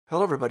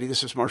Hello, everybody.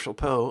 This is Marshall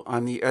Poe.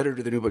 I'm the editor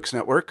of the New Books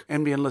Network.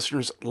 NBN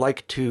listeners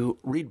like to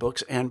read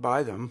books and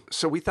buy them.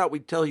 So we thought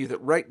we'd tell you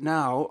that right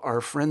now, our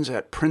friends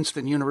at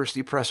Princeton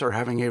University Press are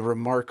having a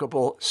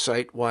remarkable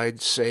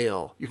site-wide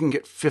sale. You can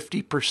get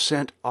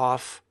 50%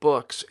 off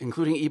books,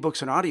 including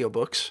ebooks and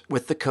audiobooks,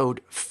 with the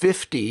code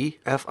 50,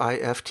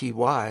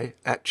 F-I-F-T-Y,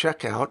 at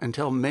checkout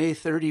until May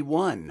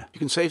 31. You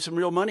can save some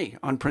real money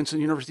on Princeton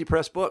University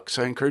Press books.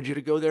 I encourage you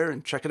to go there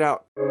and check it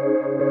out.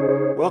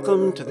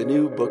 Welcome to the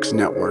New Books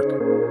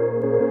Network.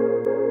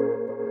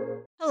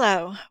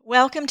 Hello,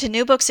 welcome to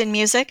New Books in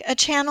Music, a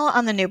channel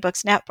on the New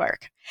Books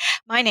Network.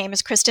 My name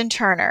is Kristen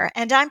Turner,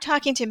 and I'm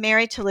talking to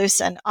Mary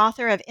Talusan,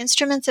 author of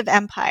Instruments of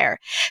Empire,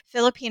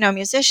 Filipino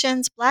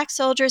Musicians, Black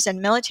Soldiers,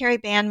 and Military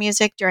Band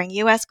Music During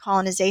U.S.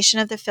 Colonization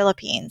of the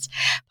Philippines,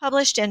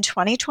 published in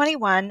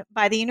 2021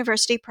 by the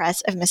University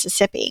Press of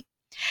Mississippi.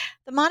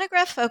 The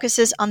monograph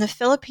focuses on the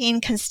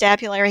Philippine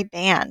Constabulary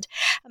Band,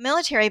 a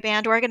military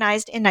band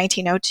organized in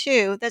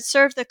 1902 that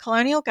served the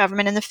colonial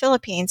government in the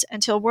Philippines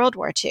until World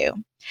War II.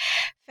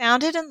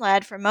 Founded and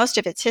led for most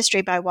of its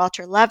history by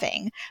Walter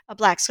Loving, a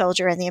black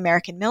soldier in the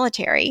American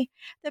military,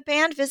 the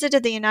band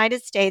visited the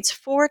United States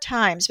 4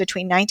 times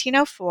between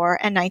 1904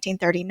 and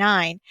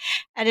 1939,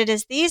 and it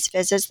is these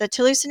visits that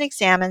Talusan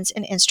examines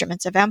in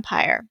Instruments of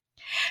Empire.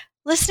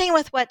 Listening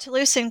with what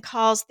Talusan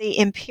calls the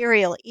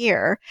imperial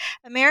ear,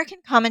 American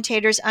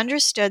commentators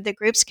understood the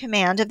group's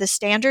command of the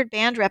standard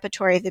band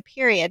repertory of the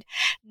period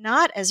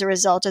not as a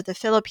result of the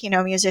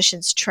Filipino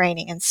musicians'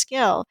 training and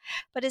skill,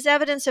 but as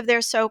evidence of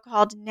their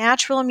so-called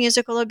natural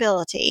musical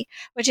ability,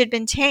 which had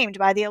been tamed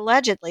by the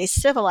allegedly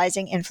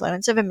civilizing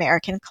influence of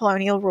American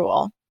colonial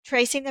rule.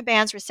 Tracing the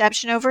band's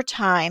reception over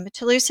time,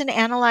 Talusan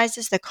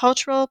analyzes the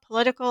cultural,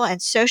 political,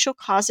 and social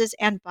causes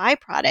and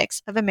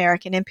byproducts of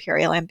American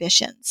imperial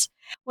ambitions.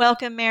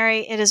 Welcome,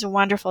 Mary. It is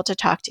wonderful to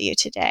talk to you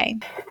today.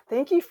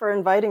 Thank you for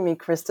inviting me,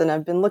 Kristen.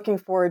 I've been looking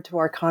forward to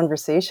our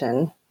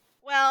conversation.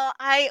 Well,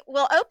 I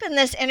will open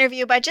this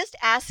interview by just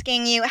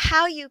asking you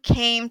how you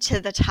came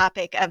to the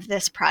topic of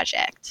this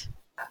project.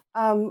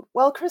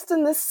 Well,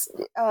 Kristen, this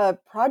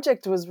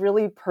project was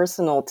really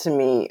personal to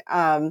me.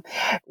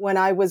 When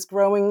I was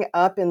growing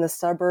up in the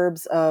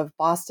suburbs of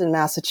Boston,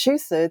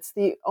 Massachusetts,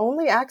 the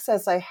only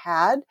access I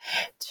had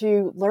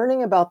to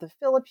learning about the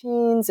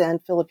Philippines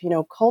and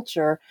Filipino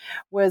culture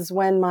was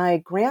when my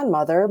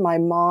grandmother, my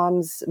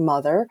mom's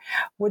mother,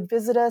 would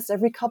visit us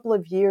every couple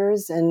of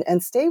years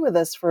and stay with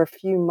us for a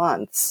few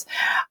months.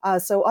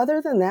 So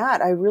other than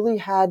that, I really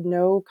had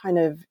no kind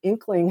of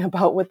inkling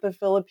about what the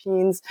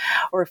Philippines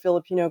or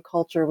Filipino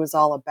culture was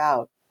all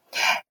about.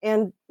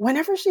 And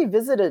whenever she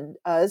visited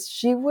us,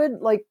 she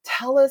would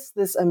tell us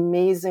this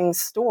amazing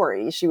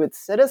story. She would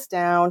sit us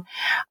down.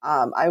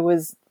 I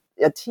was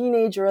a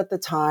teenager at the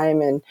time,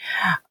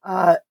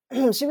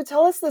 and she would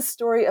tell us this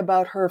story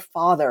about her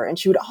father. And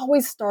she would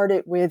always start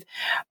it with,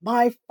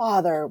 "My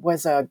father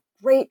was a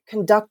great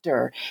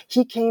conductor.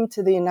 He came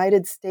to the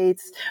United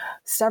States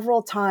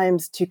several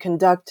times to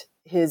conduct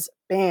his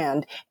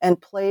band and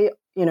play,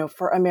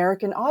 for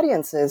American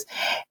audiences."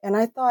 And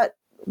I thought,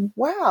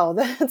 wow,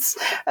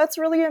 that's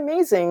really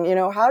amazing.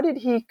 How did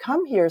he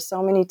come here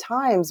so many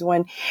times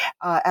when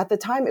at the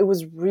time it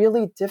was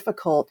really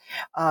difficult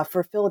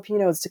for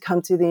Filipinos to come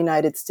to the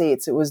United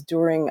States? It was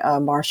during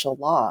martial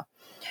law.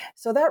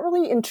 So that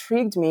really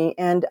intrigued me,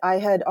 and I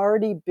had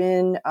already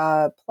been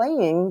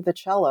playing the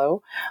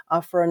cello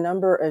for a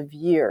number of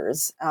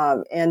years.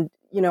 And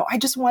I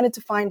just wanted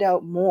to find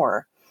out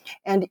more.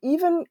 And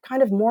even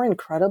kind of more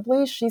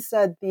incredibly, she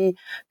said the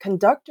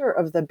conductor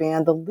of the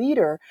band, the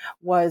leader,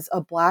 was a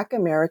Black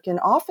American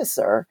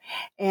officer.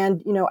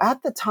 And,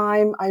 at the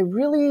time, I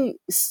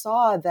really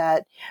saw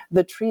that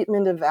the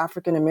treatment of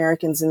African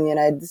Americans in the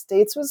United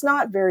States was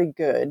not very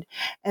good.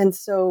 And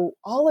so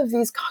all of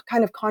these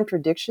kind of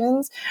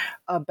contradictions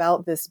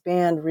about this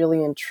band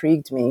really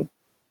intrigued me.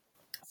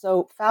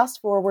 So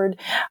fast forward,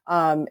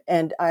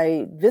 and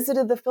I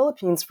visited the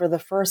Philippines for the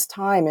first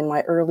time in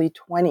my early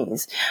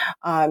 20s.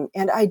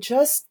 And I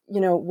just,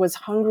 was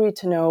hungry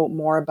to know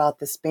more about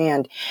this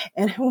band.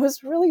 And it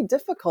was really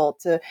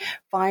difficult to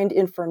find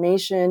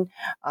information,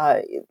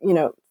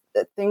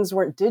 things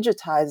weren't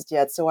digitized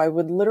yet. So I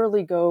would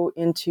literally go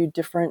into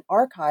different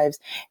archives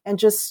and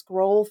just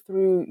scroll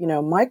through,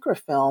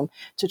 microfilm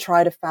to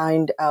try to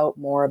find out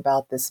more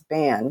about this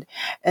band.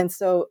 And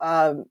so,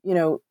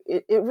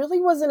 it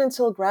really wasn't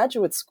until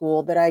graduate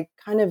school that I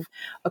kind of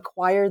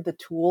acquired the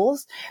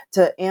tools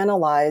to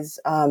analyze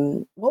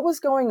what was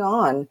going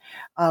on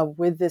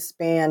with this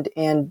band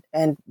and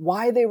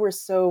why they were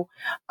so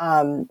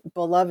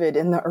beloved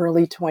in the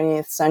early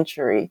 20th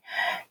century.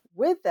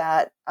 With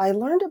that, I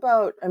learned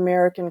about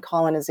American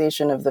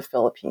colonization of the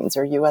Philippines,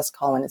 or U.S.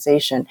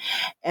 colonization.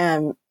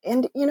 And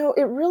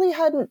it really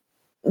hadn't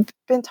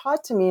been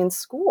taught to me in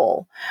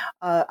school.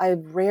 I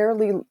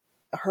rarely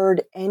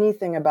heard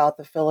anything about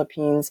the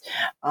Philippines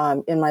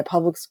in my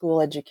public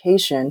school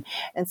education.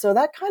 And so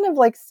that kind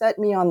of set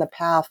me on the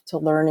path to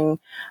learning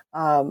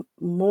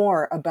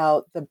more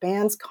about the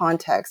band's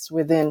context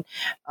within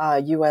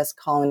U.S.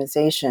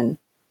 colonization.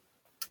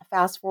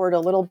 fast forward a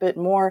little bit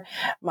more.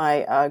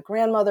 My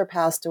grandmother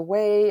passed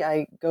away.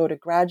 I go to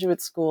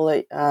graduate school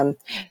at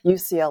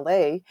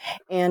UCLA,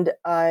 and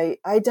I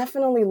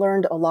definitely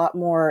learned a lot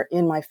more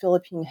in my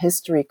Philippine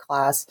history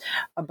class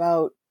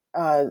about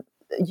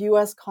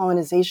U.S.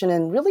 colonization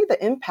and really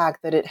the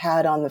impact that it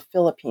had on the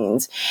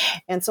Philippines.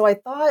 And so I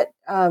thought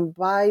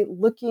by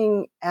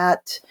looking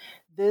at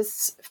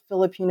this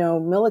Filipino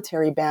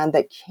military band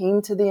that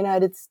came to the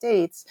United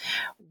States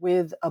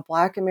with a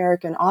Black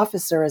American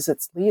officer as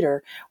its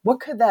leader,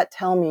 what could that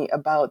tell me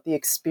about the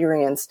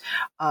experience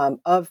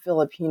of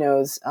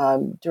Filipinos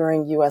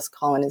during U.S.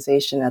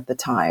 colonization at the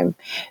time?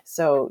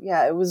 So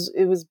yeah, it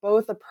was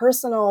both a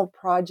personal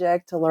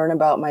project to learn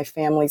about my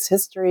family's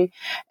history,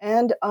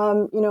 and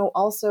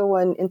also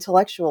an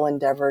intellectual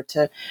endeavor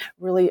to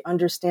really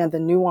understand the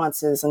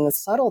nuances and the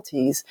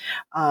subtleties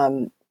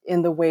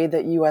in the way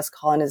that U.S.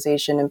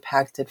 colonization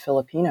impacted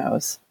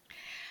Filipinos.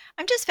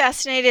 I'm just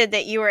fascinated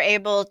that you were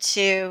able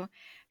to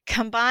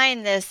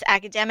combine this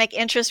academic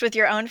interest with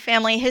your own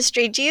family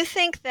history. Do you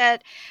think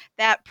that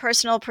that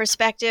personal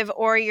perspective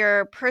or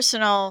your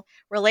personal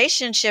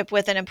relationship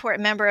with an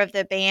important member of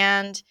the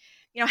band,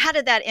 how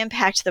did that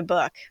impact the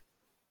book?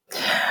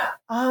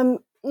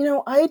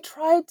 I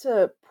tried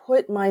to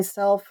put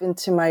myself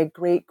into my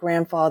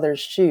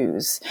great-grandfather's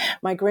shoes.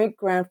 My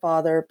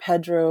great-grandfather,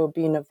 Pedro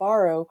B.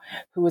 Navarro,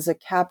 who was a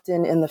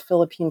captain in the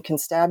Philippine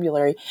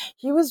Constabulary,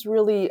 he was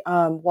really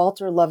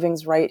Walter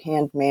Loving's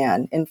right-hand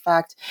man. In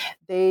fact,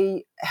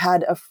 they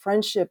had a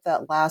friendship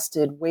that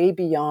lasted way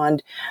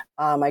beyond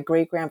my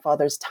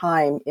great-grandfather's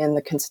time in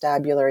the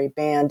Constabulary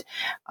band.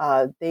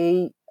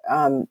 They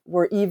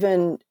were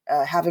even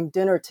having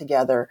dinner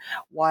together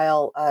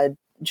while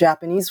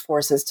Japanese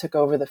forces took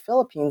over the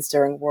Philippines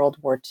during World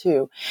War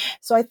II.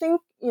 So I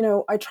think,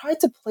 I tried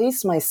to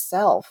place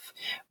myself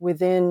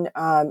within,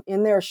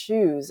 in their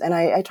shoes, and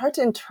I tried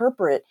to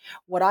interpret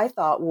what I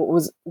thought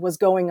was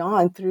going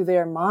on through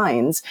their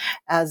minds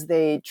as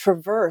they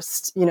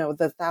traversed,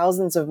 the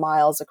thousands of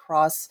miles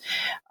across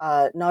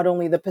not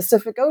only the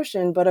Pacific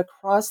Ocean, but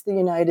across the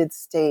United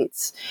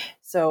States.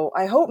 So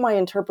I hope my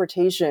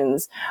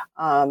interpretations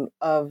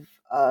of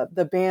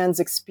the band's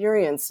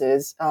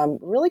experiences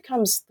really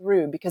comes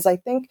through, because I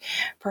think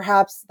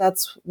perhaps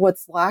that's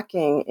what's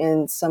lacking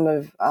in some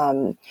of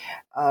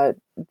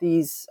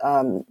these,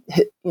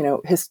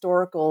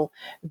 historical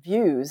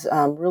views,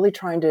 really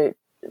trying to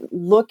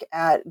look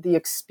at the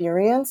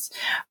experience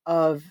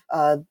of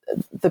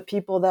the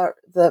people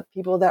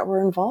that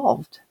were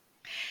involved.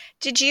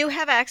 Did you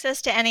have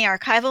access to any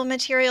archival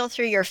material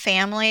through your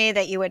family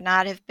that you would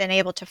not have been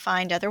able to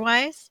find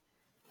otherwise?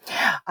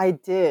 I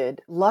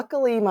did.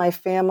 Luckily, my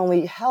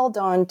family held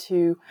on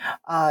to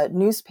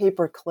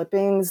newspaper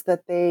clippings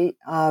that they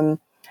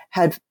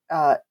had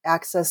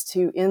access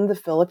to in the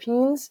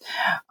Philippines.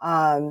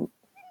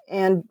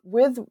 And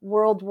with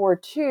World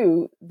War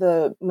II,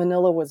 the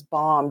Manila was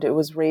bombed. It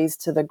was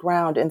razed to the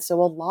ground. And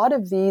so a lot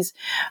of these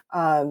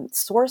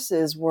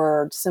sources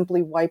were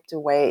simply wiped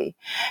away.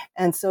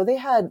 And so they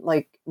had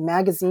like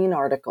magazine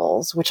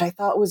articles, which I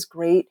thought was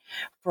great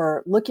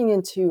for looking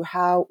into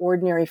how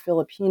ordinary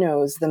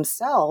Filipinos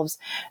themselves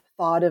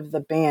thought of the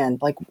band.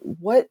 Like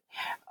what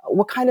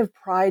kind of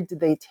pride did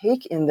they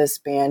take in this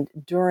band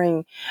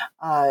during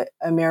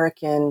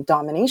American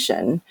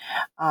domination,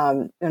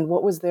 and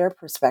what was their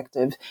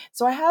perspective?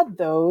 So I had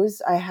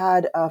those. I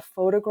had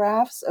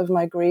photographs of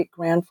my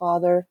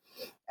great-grandfather.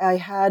 I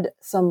had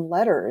some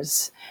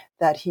letters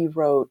that he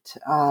wrote,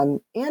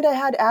 and I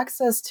had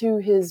access to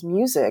his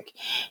music.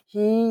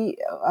 He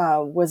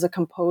was a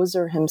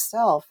composer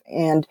himself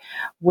and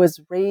was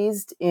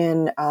raised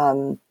in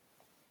a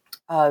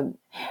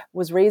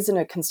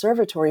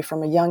conservatory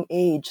from a young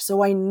age.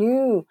 So I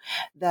knew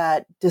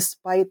that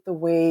despite the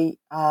way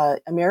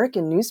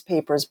American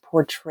newspapers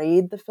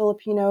portrayed the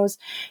Filipinos,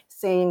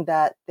 saying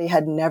that they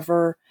had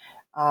never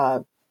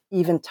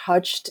even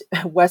touched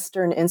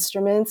Western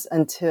instruments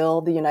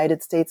until the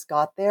United States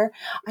got there,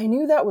 I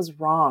knew that was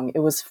wrong. It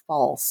was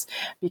false,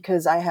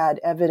 because I had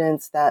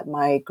evidence that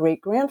my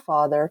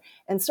great-grandfather,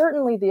 and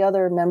certainly the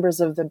other members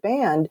of the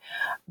band,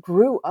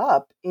 grew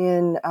up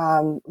in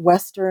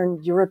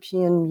Western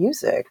European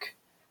music.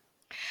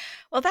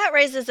 Well, that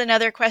raises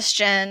another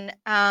question.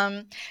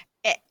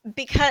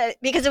 Because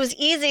it was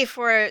easy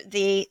for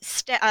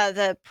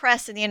the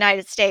press in the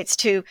United States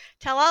to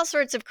tell all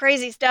sorts of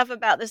crazy stuff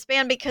about this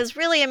band, because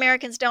really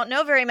Americans don't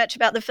know very much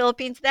about the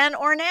Philippines then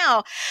or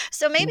now.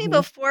 So maybe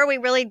before we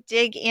really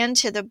dig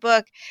into the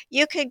book,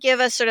 you could give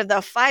us sort of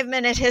the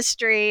 5-minute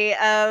history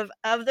of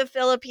the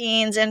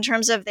Philippines in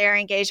terms of their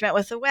engagement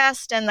with the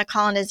West and the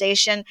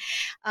colonization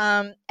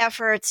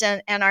efforts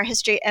and our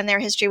history and their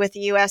history with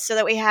the U.S., so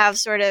that we have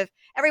sort of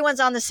everyone's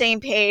on the same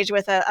page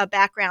with a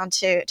background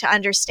to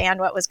understand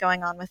what was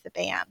going on with the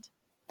band.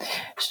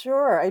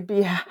 Sure, I'd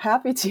be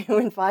happy to,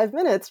 in 5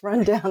 minutes,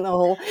 run down the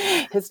whole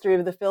history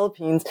of the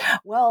Philippines.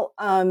 Well,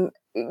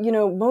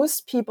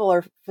 most people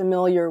are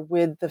familiar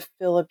with the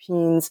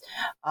Philippines'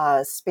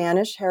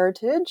 Spanish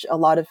heritage. A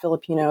lot of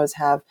Filipinos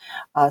have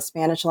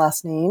Spanish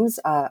last names.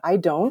 I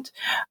don't,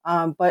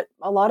 but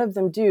a lot of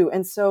them do.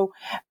 And so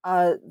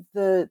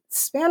the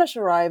Spanish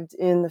arrived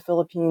in the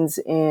Philippines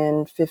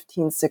in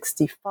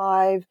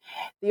 1565.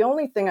 The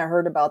only thing I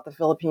heard about the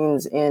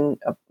Philippines in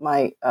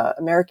my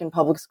American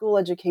public school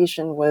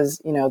education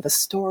was, the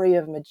story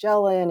of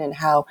Magellan and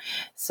how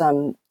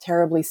some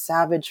terribly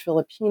savage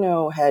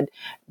Filipino had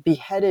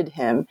beheaded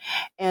him.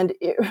 And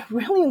it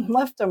really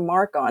left a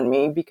mark on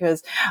me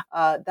because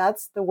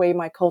that's the way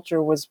my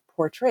culture was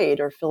portrayed,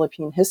 or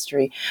Philippine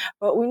history.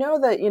 But we know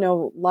that,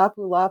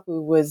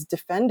 Lapu-Lapu was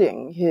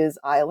defending his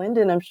island,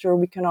 and I'm sure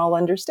we can all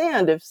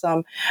understand if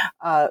some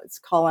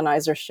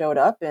colonizer showed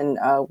up, and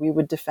we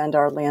would defend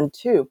our land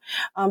too.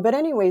 But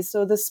anyway,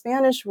 so the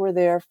Spanish were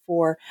there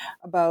for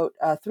about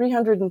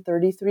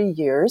 333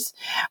 years,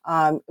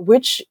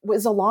 which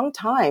was a long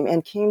time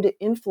and came to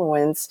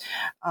influence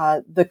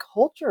the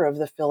culture of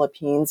the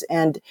Philippines.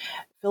 And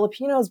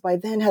Filipinos by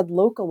then had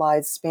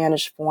localized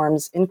Spanish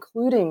forms,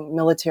 including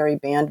military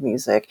band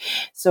music.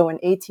 So in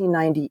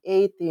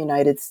 1898, the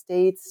United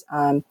States,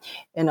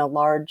 in a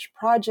large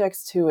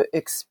project to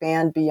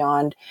expand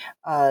beyond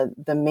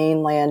the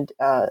mainland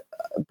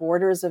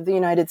borders of the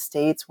United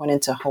States, went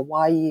into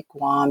Hawaii,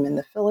 Guam, and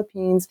the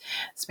Philippines.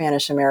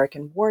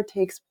 Spanish-American War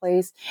takes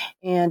place,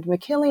 and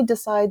McKinley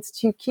decides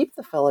to keep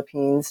the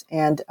Philippines,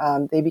 and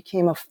they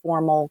became a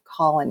formal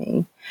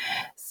colony.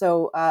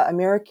 So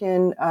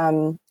American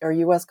or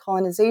U.S.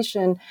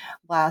 colonization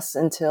lasts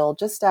until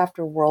just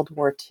after World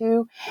War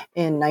II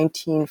in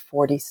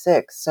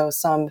 1946. So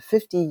some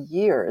 50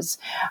 years.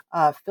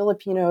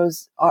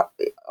 Filipinos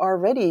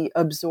already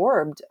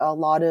absorbed a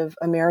lot of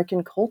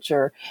American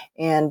culture.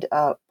 And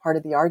part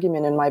of the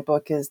argument in my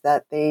book is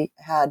that they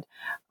had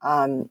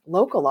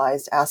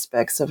localized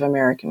aspects of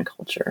American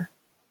culture.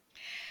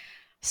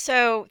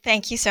 So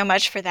thank you so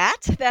much for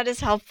that. That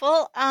is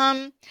helpful.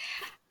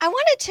 I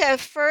wanted to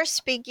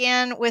first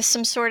begin with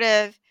some sort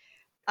of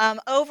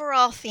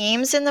overall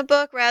themes in the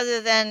book rather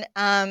than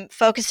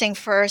focusing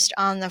first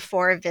on the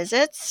 4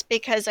 visits,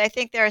 because I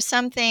think there are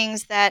some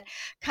things that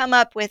come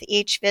up with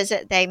each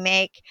visit they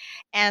make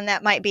and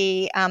that might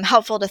be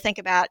helpful to think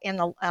about in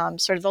the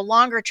sort of the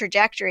longer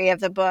trajectory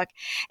of the book.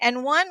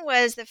 And one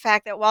was the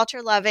fact that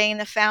Walter Loving,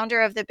 the founder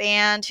of the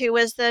band, who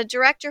was the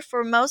director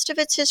for most of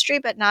its history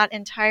but not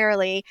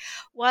entirely,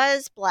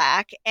 was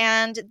Black,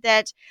 and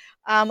that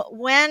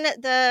when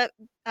the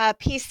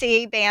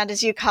PC band,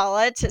 as you call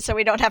it, so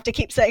we don't have to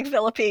keep saying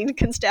Philippine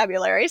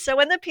constabulary. So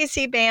when the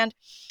PC band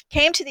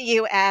came to the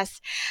U.S.,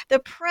 the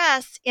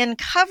press, in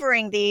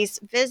covering these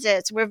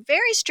visits, were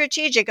very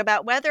strategic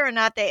about whether or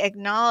not they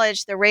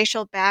acknowledged the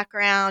racial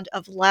background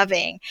of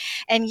Loving.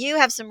 And you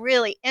have some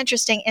really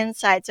interesting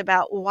insights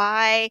about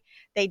why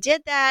they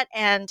did that,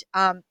 and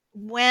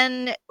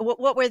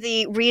what were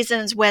the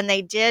reasons when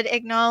they did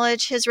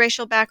acknowledge his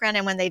racial background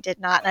and when they did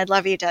not. And I'd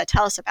love you to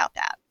tell us about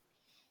that.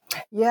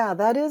 Yeah,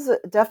 that is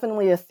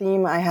definitely a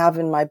theme I have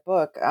in my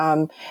book.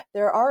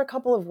 There are a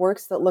couple of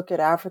works that look at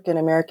African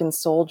American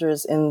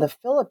soldiers in the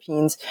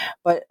Philippines,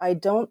 but I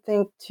don't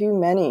think too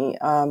many,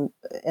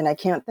 and I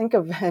can't think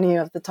of any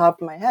off the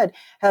top of my head,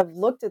 have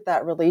looked at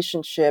that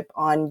relationship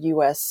on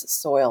U.S.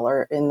 soil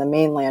or in the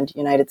mainland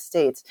United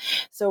States.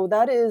 So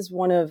that is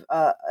one of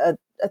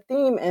a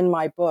theme in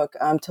my book,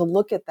 to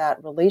look at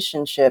that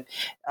relationship.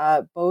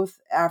 Both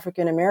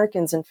African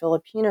Americans and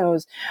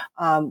Filipinos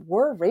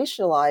were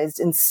racialized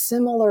in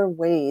similar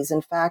ways.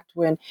 In fact,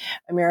 when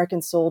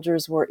American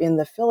soldiers were in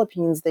the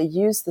Philippines, they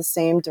used the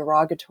same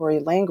derogatory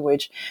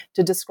language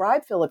to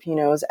describe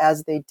Filipinos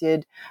as they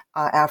did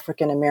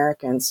African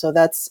Americans. So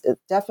that's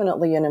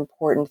definitely an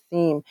important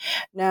theme.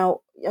 Now,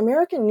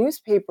 American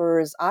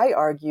newspapers, I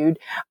argued,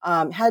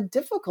 had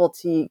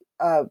difficulty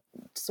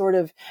sort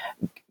of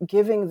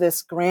giving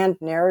this grand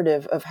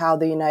narrative of how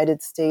the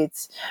United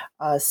States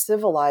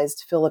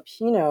civilized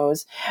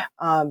Filipinos,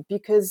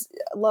 because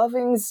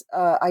Loving's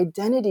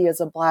identity as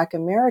a Black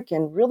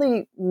American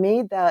really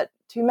made that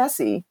too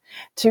messy,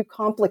 too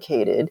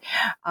complicated.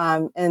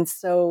 And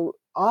so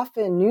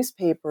often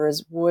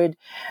newspapers would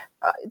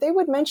they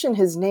would mention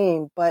his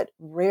name, but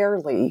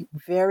rarely,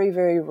 very,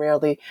 very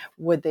rarely,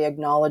 would they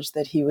acknowledge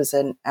that he was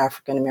an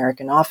African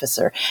American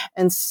officer.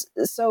 And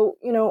so,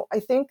 I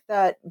think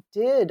that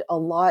did a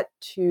lot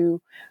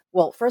to,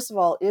 well, first of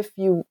all, if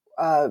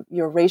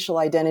your racial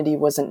identity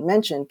wasn't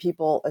mentioned,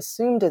 people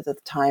assumed at the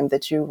time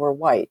that you were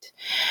white.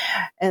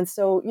 And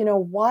so,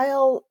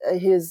 while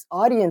his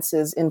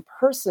audiences in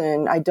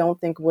person, I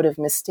don't think would have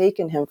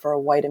mistaken him for a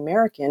white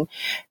American,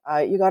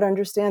 you got to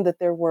understand that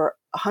there were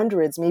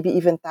hundreds, maybe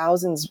even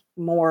thousands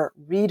more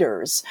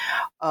readers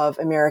of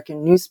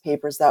American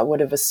newspapers that would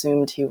have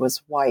assumed he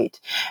was white.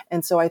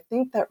 And so I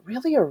think that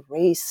really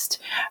erased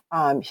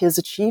his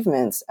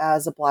achievements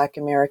as a Black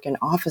American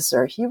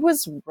officer. He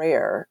was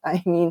rare.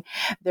 I mean,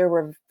 there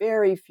were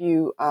very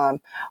few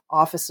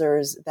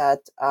officers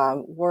that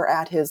were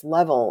at his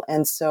level.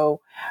 And so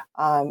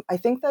I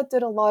think that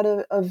did a lot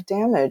of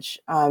damage.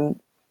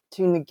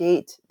 to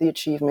negate the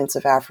achievements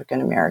of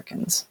African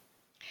Americans.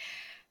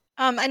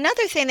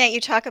 Another thing that you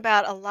talk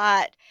about a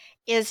lot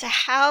is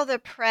how the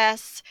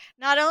press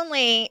not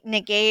only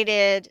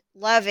negated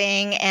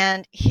Loving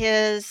and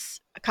his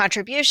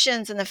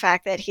contributions and the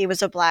fact that he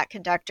was a Black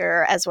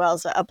conductor as well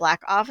as a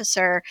Black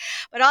officer,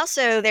 but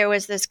also there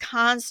was this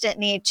constant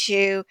need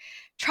to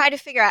try to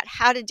figure out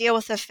how to deal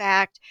with the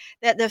fact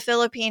that the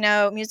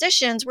Filipino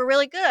musicians were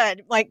really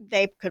good. Like,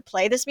 they could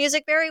play this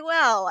music very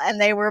well, and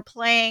they were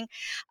playing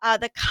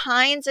the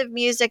kinds of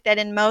music that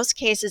in most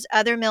cases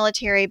other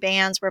military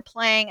bands were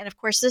playing. And of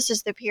course, this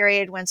is the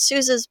period when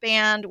Sousa's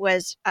band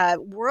was a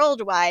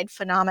worldwide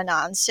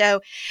phenomenon.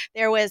 So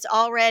there was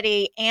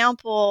already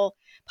ample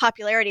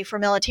popularity for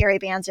military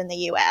bands in the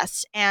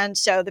U.S. And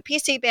so the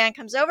PC band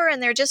comes over,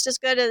 and they're just as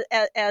good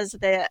as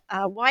the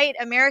white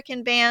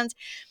American bands.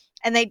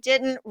 And they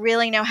didn't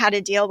really know how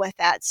to deal with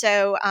that.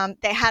 So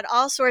they had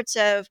all sorts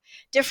of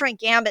different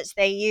gambits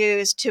they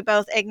used to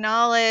both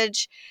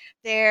acknowledge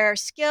their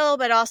skill,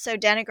 but also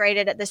denigrate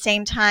it at the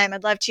same time.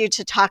 I'd love you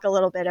to talk a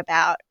little bit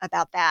about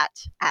that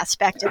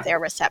aspect of their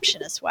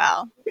reception as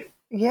well.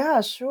 Yeah,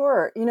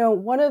 sure.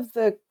 One of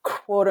the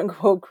quote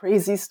unquote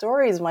crazy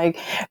stories my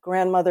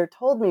grandmother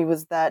told me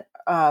was that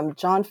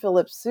John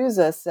Philip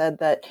Sousa said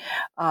that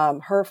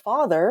her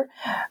father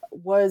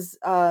was,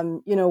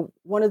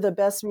 one of the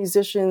best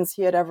musicians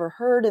he had ever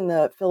heard, and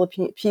the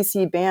Philippine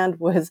PC band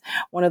was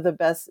one of the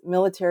best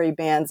military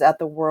bands at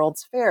the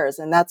World's Fairs,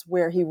 and that's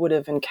where he would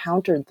have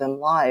encountered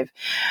them live.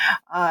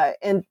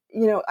 And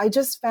I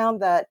just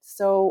found that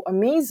so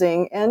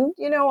amazing. And,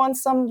 on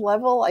some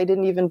level, I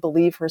didn't even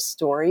believe her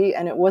story.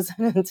 And it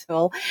wasn't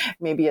until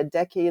maybe a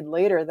decade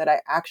later that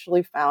I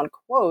actually found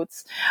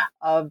quotes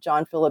of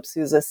John Philip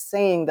Sousa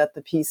saying that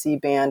the PC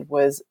band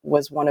was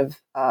one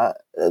of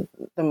the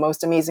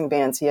most amazing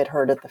bands he had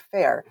heard at the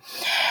fair.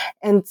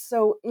 And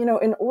so,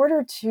 in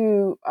order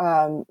to,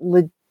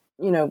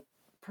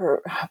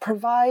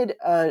 provide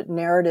a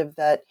narrative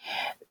that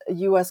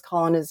U.S.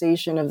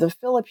 colonization of the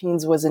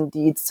Philippines was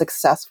indeed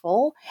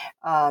successful,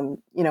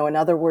 in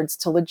other words,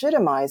 to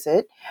legitimize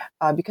it,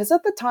 because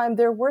at the time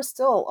there were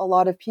still a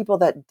lot of people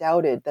that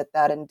doubted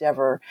that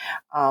endeavor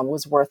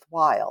was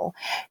worthwhile.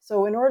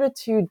 So in order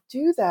to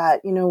do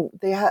that,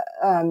 they had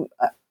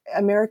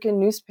American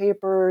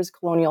newspapers,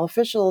 colonial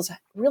officials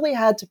really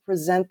had to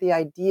present the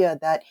idea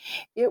that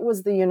it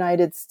was the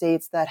United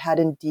States that had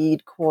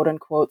indeed, quote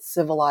unquote,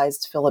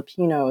 civilized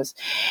Filipinos.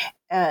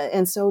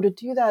 And so to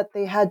do that,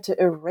 they had to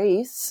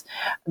erase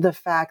the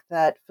fact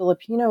that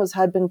Filipinos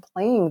had been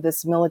playing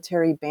this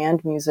military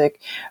band music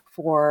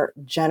for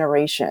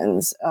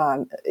generations,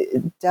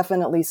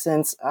 definitely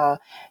since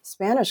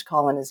Spanish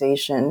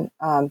colonization.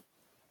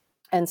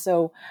 And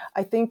so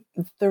I think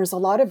there's a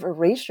lot of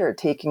erasure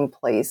taking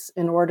place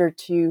in order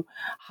to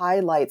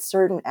highlight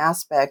certain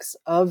aspects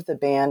of the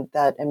band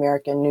that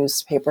American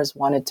newspapers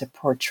wanted to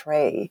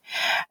portray.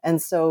 And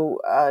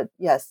so,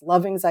 yes,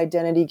 Loving's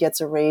identity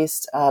gets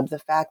erased. The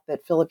fact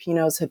that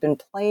Filipinos had been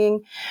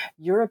playing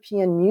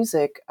European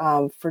music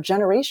for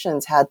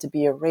generations had to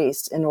be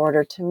erased in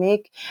order to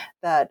make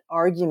that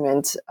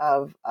argument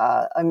of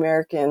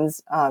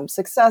Americans'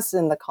 success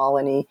in the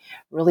colony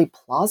really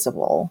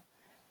plausible.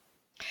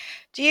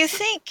 Do you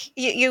think,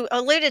 you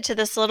alluded to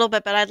this a little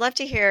bit, but I'd love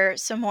to hear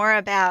some more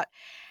about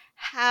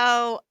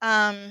how,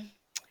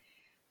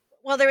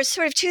 well, there was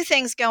sort of two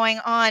things going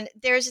on.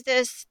 There's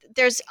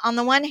on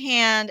the one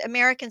hand,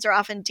 Americans are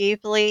often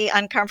deeply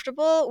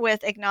uncomfortable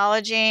with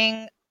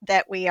acknowledging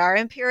that we are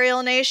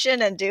imperial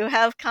nation and did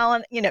have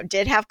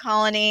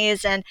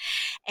colonies, and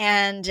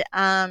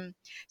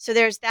so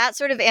there's that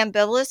sort of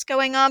ambivalence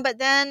going on. But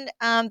then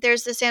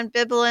there's this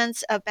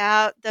ambivalence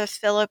about the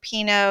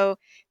Filipino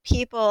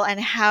people and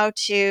how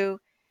to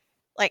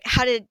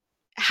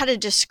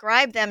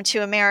describe them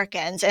to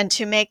Americans and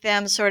to make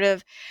them sort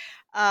of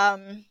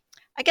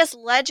I guess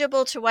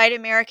legible to white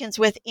Americans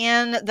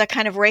within the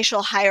kind of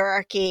racial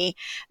hierarchy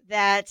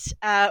that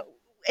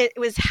it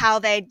was how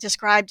they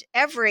described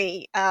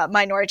every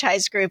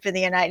minoritized group in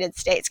the United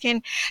States.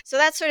 So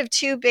that's sort of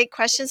two big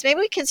questions. Maybe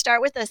we can start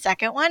with the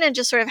second one and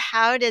just sort of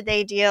how did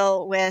they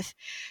deal with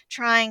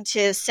trying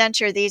to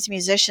center these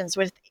musicians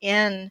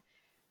within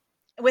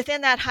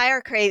that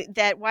hierarchy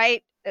that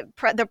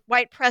the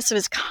white press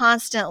was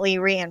constantly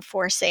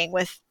reinforcing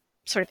with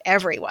sort of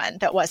everyone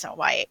that wasn't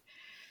white.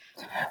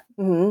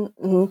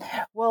 Mm-hmm, mm-hmm.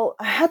 Well,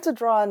 I had to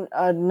draw on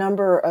a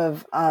number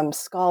of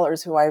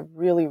scholars who I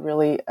really,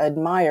 really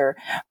admire.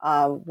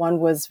 One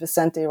was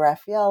Vicente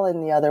Rafael,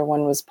 and the other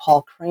one was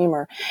Paul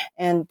Kramer.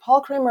 And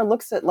Paul Kramer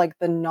looks at like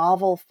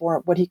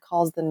what he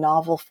calls the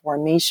novel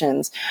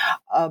formations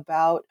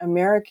about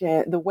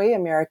the way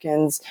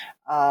Americans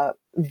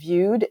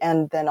viewed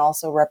and then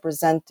also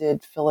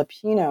represented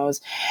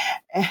Filipinos.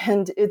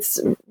 And it's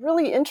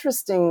really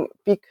interesting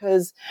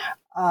because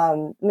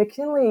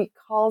McKinley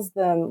calls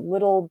them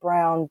little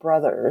brown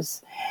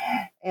brothers.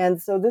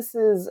 And so this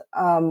is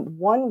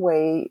one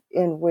way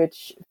in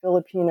which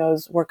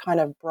Filipinos were kind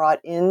of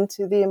brought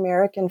into the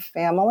American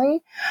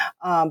family,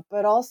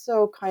 but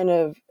also kind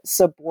of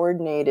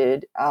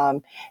subordinated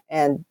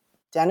and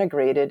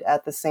denigrated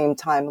at the same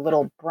time,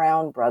 Little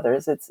Brown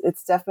Brothers.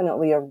 It's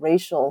definitely a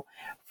racial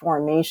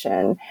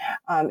formation.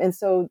 And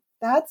so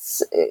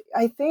that's,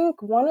 I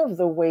think, one of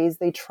the ways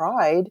they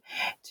tried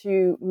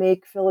to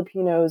make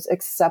Filipinos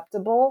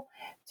acceptable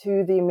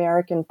to the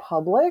American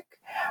public,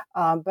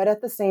 but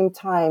at the same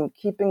time,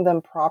 keeping them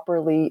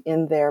properly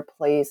in their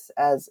place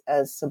as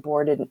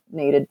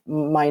subordinated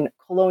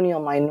colonial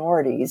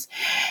minorities.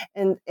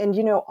 And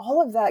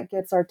all of that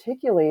gets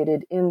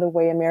articulated in the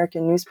way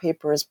American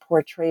newspapers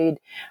portrayed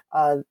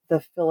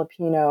the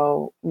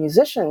Filipino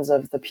musicians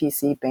of the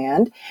PC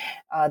band.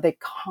 They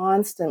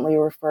constantly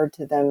referred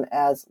to them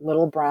as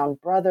Little Brown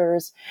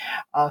Brothers,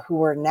 who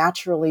were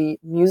naturally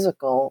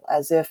musical,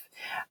 as if,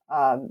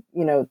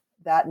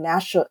 that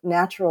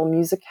natural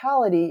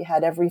musicality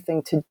had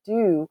everything to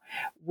do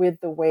with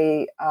the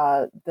way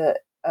the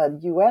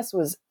U.S.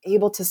 was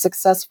able to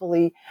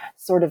successfully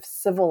sort of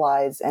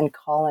civilize and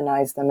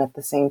colonize them at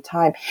the same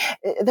time.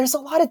 There's a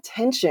lot of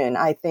tension,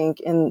 I think,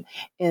 in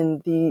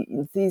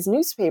these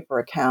newspaper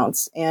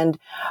accounts, and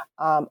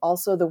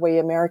also the way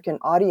American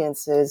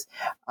audiences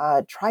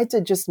tried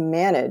to just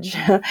manage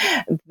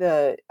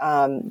the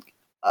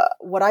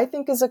what I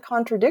think is a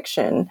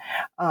contradiction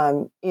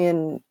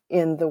in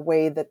the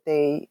way that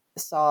they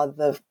saw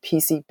the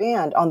PC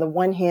band. On the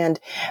one hand,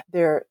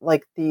 they're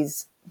like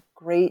these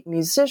great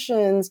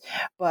musicians,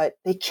 but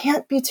they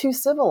can't be too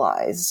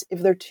civilized.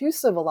 If they're too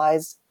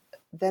civilized,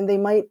 then they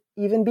might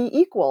even be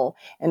equal.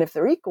 And if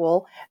they're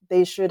equal,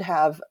 they should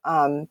have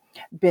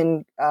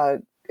been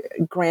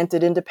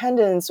granted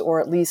independence, or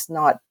at least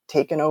not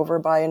taken over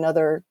by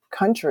another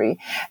country.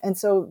 And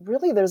so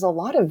really there's a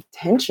lot of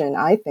tension,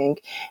 I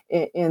think,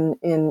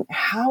 in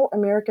how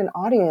American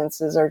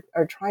audiences are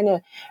trying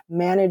to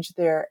manage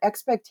their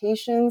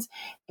expectations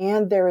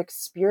and their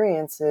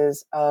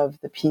experiences of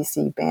the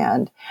PC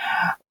band.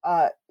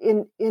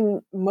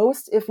 In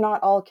most, if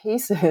not all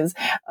cases,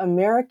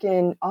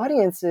 American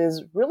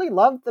audiences really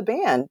loved the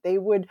band. They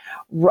would,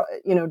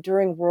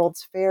 during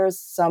World's Fairs,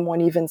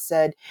 someone even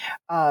said,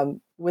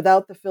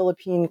 without the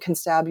Philippine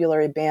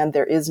Constabulary Band,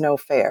 there is no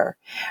fair.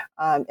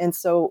 And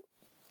so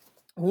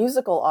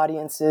musical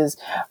audiences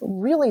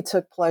really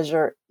took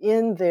pleasure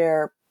in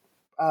their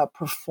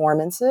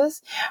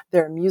performances,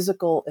 their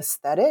musical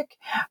aesthetic,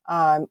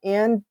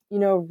 and,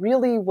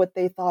 really what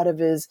they thought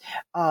of as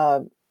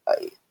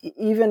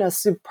even a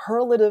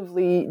superlative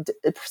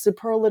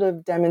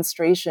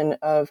demonstration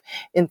of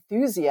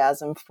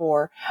enthusiasm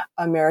for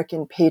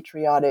American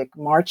patriotic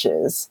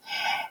marches.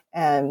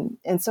 And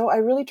so I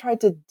really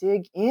tried to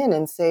dig in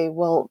and say,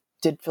 well,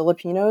 did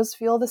Filipinos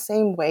feel the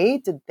same way?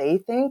 Did they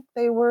think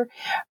they were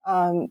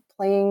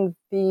playing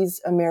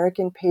these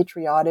American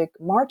patriotic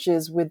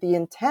marches with the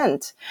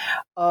intent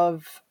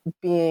of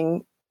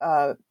being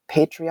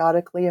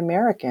patriotically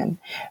American?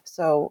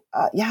 So,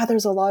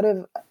 there's a lot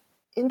of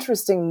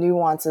interesting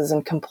nuances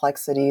and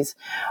complexities,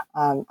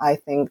 I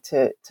think,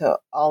 to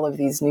all of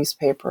these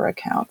newspaper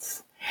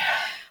accounts.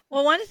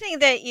 Well, one thing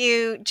that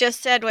you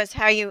just said was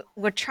how you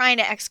were trying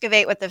to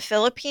excavate what the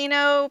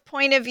Filipino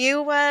point of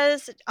view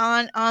was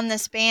on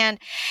this band.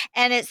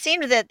 And it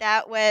seemed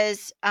that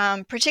was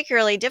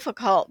particularly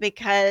difficult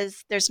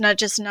because there's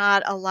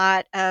not a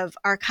lot of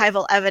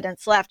archival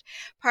evidence left,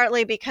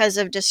 partly because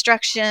of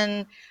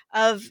destruction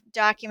of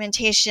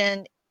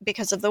documentation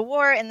because of the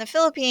war in the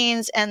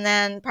Philippines, and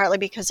then partly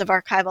because of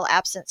archival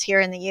absence here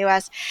in the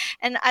U.S.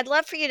 And I'd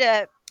love for you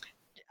to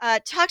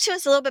talk to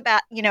us a little bit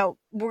about,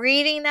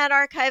 reading that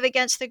archive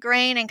against the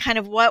grain, and kind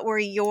of what were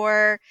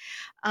your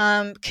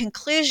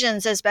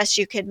conclusions, as best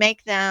you could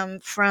make them,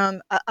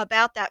 from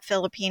about that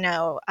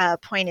Filipino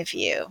point of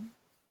view.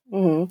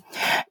 Mm-hmm.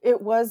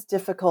 It was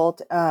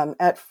difficult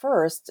at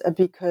first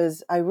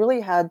because I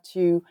really had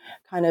to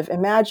kind of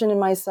imagine in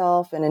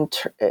myself and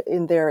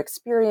in their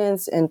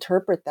experience,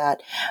 interpret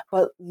that.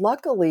 But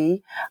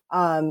luckily,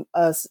 an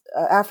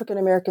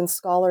African-American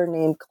scholar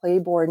named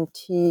Claiborne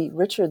T.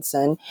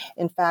 Richardson,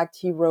 in fact,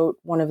 he wrote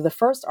one of the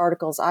first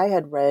articles I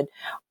had read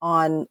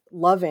on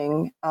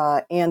Loving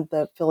and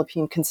the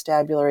Philippine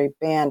Constabulary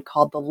Band,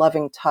 called The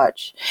Loving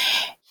Touch.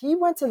 He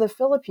went to the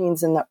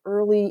Philippines in the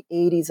early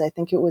 80s, I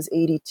think it was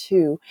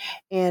 82,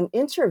 and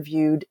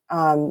interviewed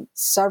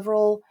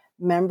several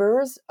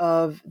members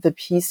of the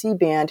PC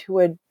band who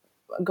had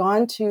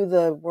gone to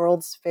the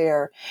World's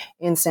Fair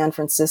in San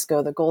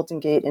Francisco, the Golden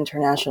Gate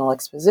International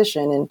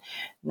Exposition, in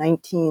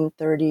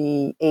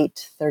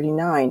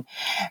 1938-39.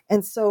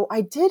 And so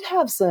I did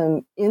have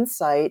some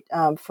insight,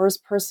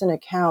 first-person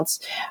accounts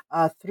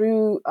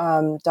through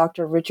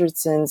Dr.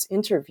 Richardson's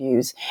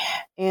interviews.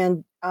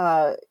 And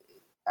I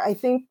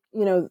think,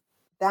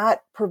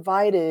 that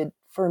provided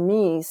for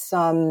me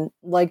some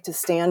leg to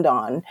stand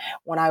on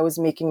when I was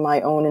making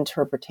my own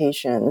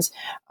interpretations.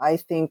 I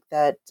think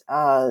that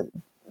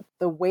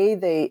the way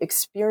they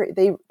experience,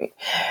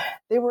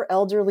 they were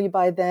elderly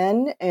by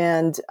then,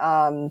 and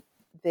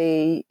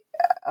they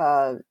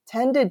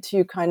tended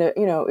to kind of,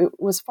 it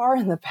was far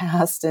in the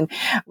past and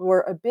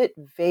were a bit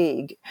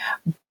vague.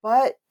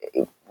 But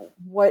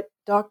what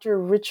Dr.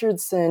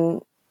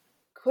 Richardson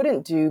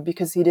couldn't do,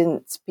 because he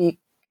didn't speak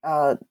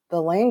the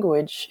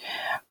language,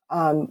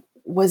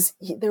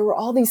 there were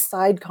all these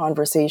side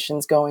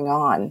conversations going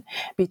on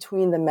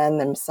between the men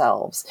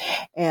themselves,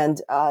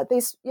 and they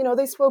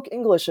spoke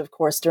English, of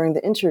course, during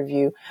the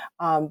interview,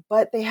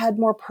 but they had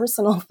more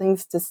personal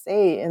things to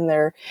say in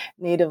their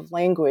native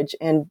language.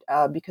 And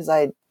because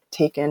I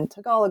taken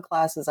Tagalog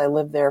classes, I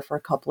lived there for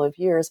a couple of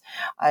years,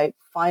 I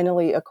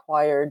finally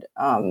acquired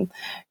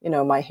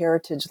my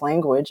heritage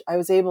language. I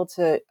was able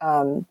to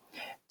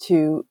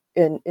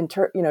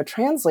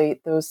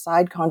translate those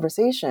side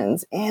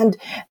conversations, and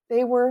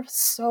they were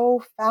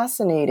so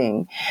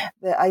fascinating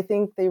that I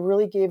think they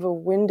really gave a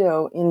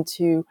window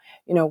into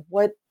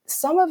what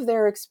some of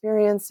their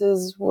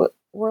experiences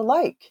were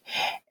like.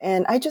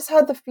 And I just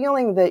had the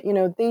feeling that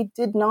they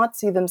did not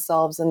see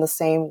themselves in the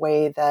same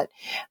way that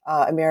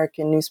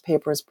American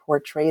newspapers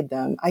portrayed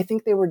them. I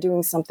think they were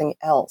doing something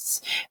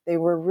else. They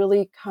were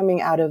really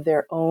coming out of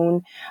their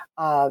own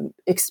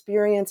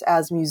experience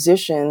as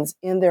musicians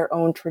in their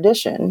own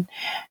tradition.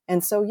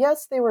 And so,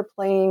 yes, they were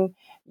playing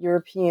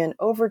European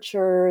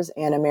overtures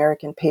and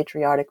American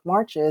patriotic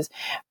marches,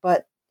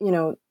 but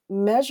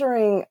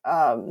measuring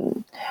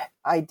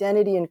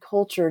identity and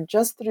culture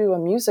just through a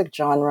music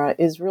genre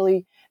is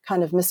really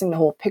kind of missing the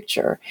whole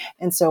picture.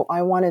 And so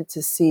I wanted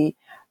to see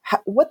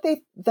what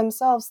they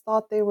themselves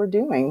thought they were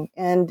doing.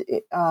 And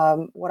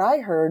what I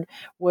heard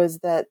was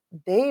that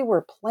they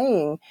were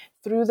playing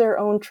through their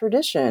own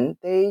tradition.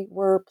 They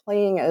were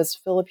playing as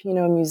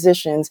Filipino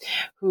musicians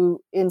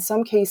who, in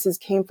some cases,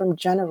 came from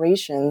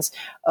generations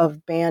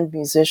of band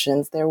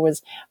musicians. There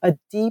was a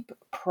deep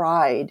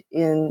pride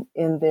in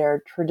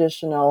their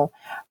traditional,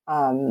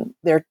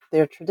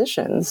 their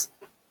traditions.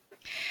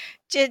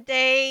 Did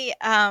they,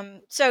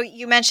 so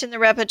you mentioned the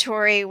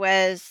repertory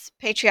was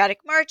patriotic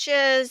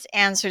marches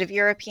and sort of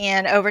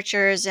European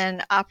overtures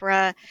and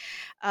operatic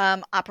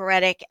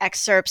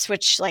excerpts,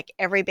 which like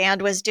every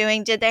band was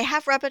doing. Did they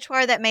have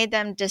repertoire that made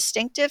them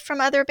distinctive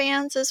from other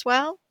bands as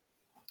well?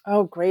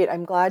 Oh, great.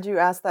 I'm glad you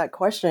asked that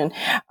question.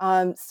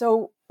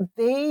 So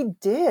they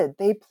did.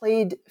 They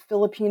played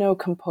Filipino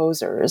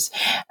composers.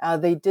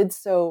 They did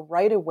so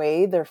right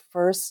away. Their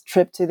first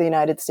trip to the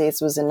United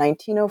States was in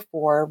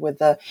 1904 with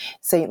the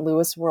St.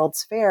 Louis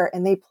World's Fair,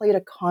 and they played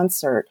a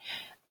concert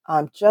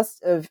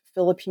just of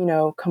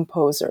Filipino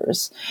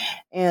composers.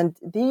 And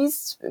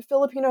these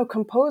Filipino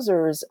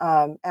composers,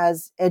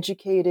 as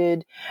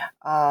educated,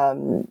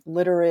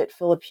 literate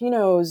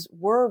Filipinos,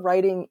 were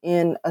writing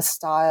in a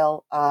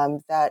style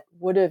that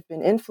would have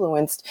been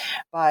influenced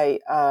by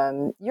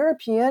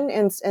European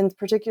and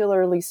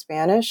particularly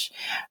Spanish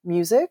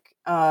music.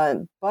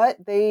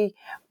 But they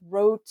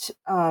wrote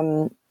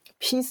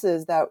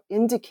pieces that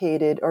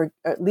indicated or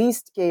at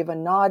least gave a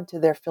nod to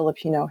their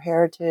Filipino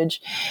heritage.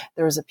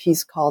 There was a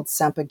piece called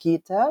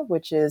Sampaguita,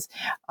 which is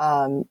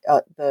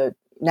the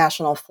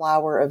national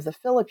flower of the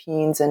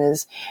Philippines and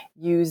is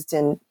used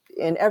in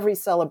every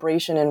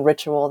celebration and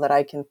ritual that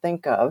I can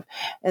think of.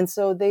 And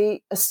so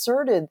they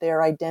asserted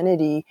their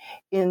identity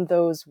in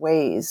those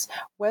ways.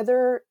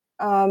 Whether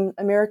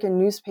American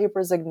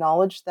newspapers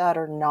acknowledged that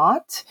or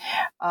not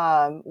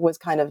was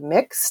kind of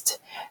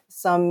mixed.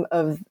 Some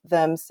of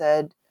them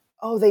said,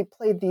 oh, they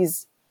played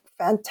these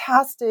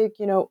fantastic,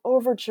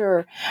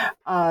 overture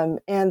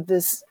and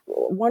this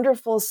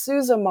wonderful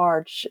Sousa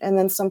march, and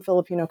then some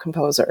Filipino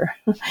composer.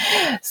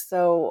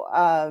 So,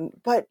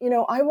 but,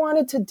 I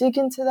wanted to dig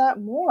into that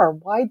more.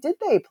 Why did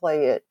they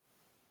play it?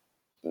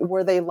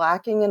 Were they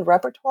lacking in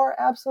repertoire?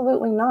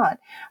 Absolutely not.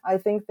 I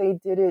think they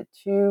did it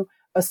to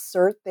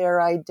assert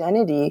their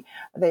identity.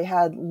 They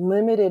had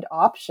limited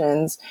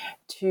options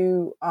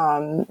to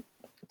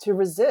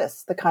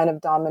resist the kind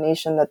of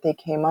domination that they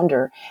came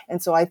under.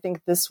 And so I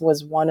think this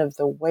was one of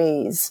the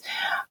ways.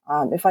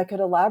 If I could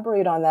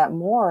elaborate on that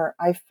more,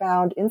 I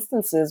found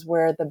instances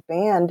where the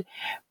band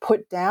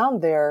put down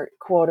their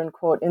quote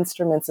unquote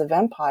instruments of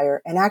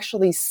empire and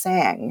actually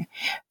sang.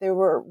 There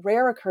were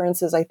rare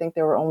occurrences. I think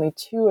there were only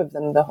 2 of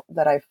them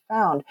that I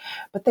found,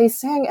 but they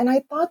sang. And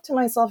I thought to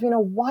myself,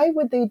 why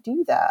would they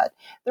do that?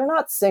 They're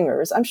not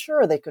singers. I'm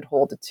sure they could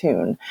hold a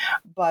tune,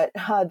 but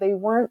they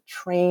weren't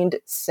trained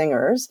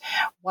singers.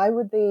 Why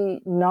would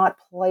they not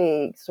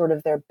play sort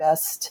of their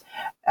best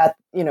at,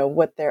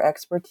 what their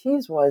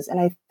expertise was? And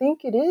I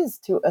think it is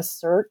to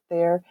assert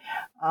their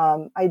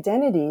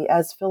identity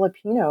as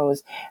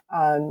Filipinos.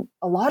 A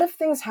lot of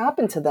things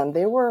happened to them.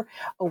 They were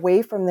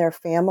away from their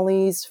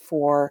families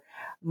for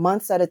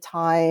months at a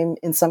time,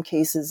 in some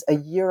cases a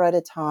year at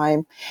a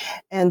time.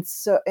 And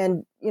so,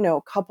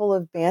 a couple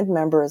of band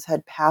members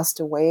had passed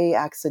away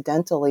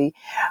accidentally.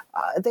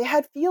 They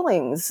had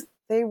feelings.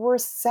 They were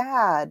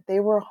sad. They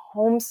were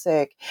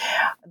homesick.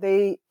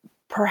 They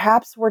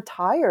perhaps were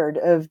tired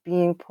of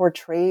being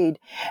portrayed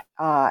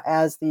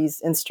as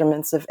these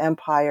instruments of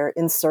empire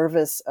in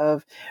service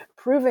of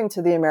proving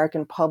to the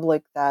American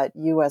public that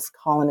U.S.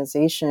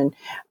 colonization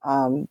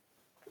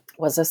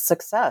was a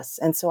success.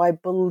 And so I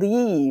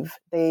believe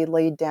they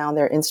laid down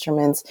their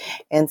instruments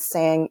and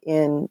sang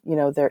in,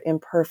 their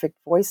imperfect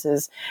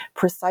voices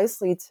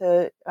precisely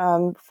to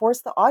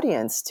force the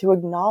audience to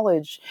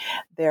acknowledge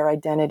their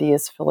identity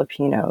as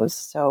Filipinos.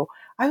 So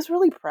I was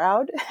really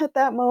proud at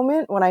that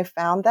moment when I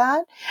found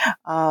that.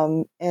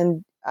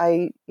 And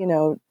I,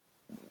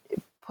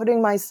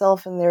 putting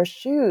myself in their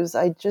shoes,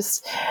 I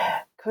just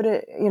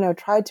couldn't,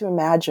 tried to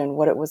imagine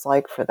what it was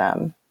like for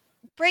them.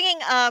 Bringing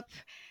up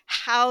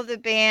how the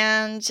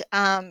band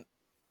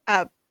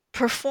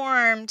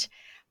performed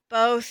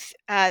both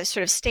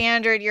sort of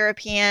standard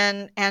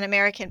European and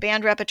American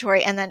band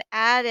repertory, and then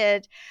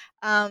added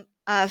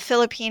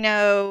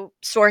Filipino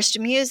sourced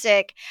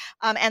music,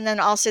 and then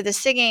also the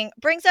singing,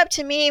 brings up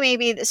to me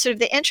maybe sort of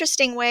the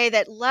interesting way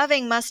that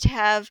Loving must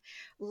have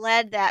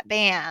led that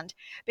band,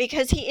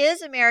 because he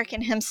is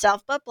American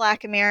himself, but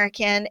Black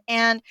American,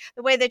 and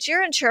the way that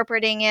you're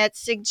interpreting it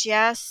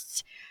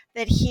suggests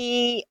that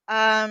he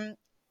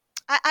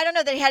I don't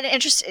know, that he had an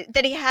interest,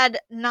 that he had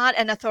not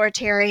an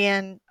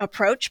authoritarian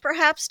approach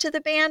perhaps to the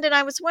band. And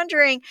I was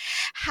wondering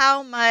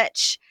how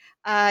much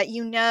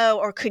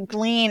or could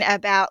glean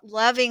about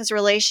Loving's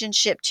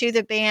relationship to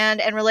the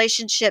band and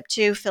relationship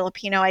to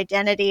Filipino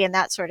identity and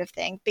that sort of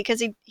thing,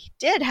 because he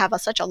did have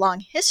such a long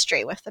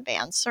history with the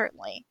band,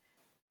 certainly.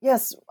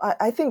 Yes,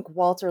 I think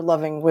Walter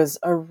Loving was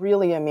a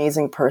really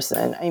amazing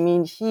person. I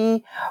mean,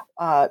 he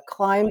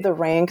climbed the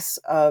ranks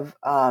of,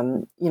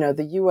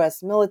 the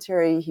U.S.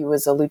 military. He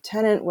was a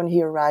lieutenant when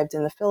he arrived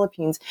in the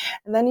Philippines,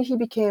 and then he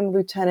became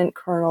lieutenant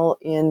colonel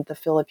in the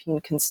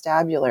Philippine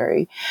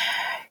Constabulary.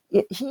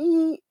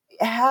 He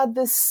had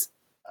this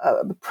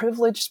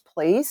privileged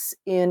place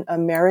in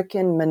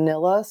American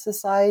Manila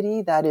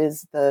society. That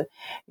is the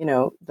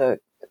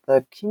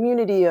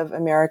community of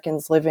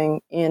Americans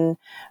living in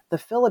the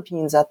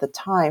Philippines at the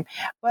time.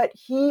 But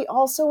he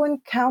also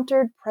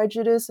encountered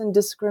prejudice and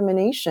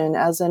discrimination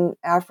as an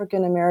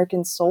African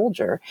American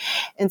soldier.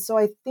 And so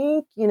I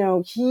think,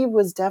 he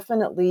was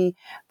definitely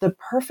the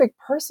perfect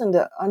person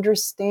to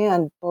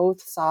understand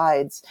both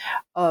sides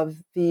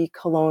of the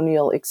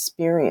colonial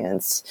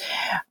experience.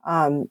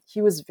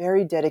 He was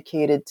very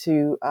dedicated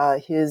to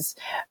his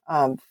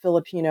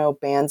Filipino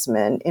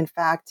bandsmen. In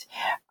fact,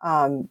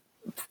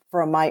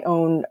 from my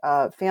own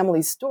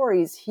family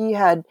stories, he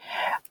had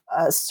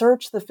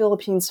searched the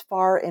Philippines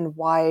far and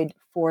wide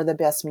for the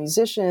best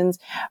musicians.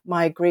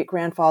 My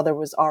great-grandfather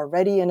was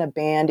already in a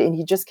band, and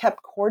he just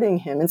kept courting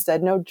him and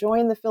said, no,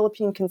 join the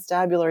Philippine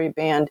Constabulary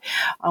Band.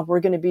 We're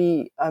going to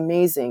be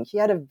amazing. He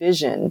had a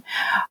vision,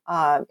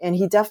 and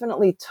he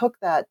definitely took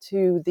that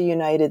to the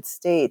United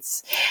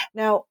States.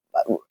 Now,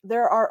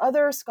 there are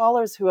other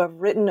scholars who have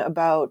written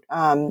about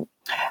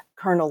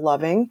Colonel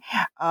Loving,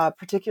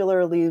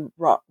 particularly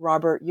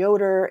Robert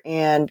Yoder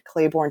and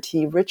Claiborne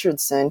T.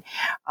 Richardson.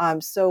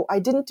 So I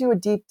didn't do a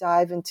deep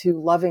dive into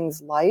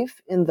Loving's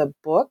life in the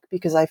book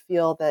because I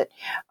feel that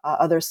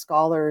other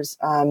scholars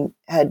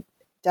had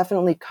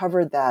definitely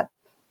covered that.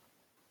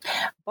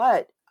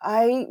 But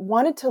I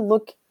wanted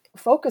to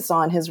focus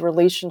on his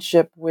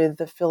relationship with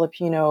the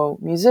Filipino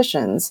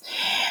musicians.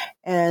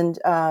 And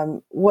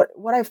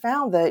what I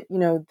found that,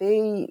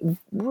 they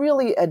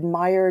really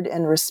admired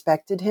and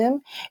respected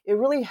him. It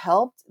really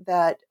helped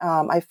that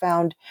I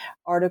found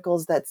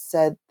articles that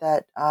said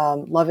that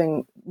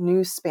Loving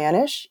knew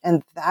Spanish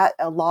and that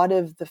a lot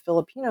of the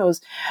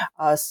Filipinos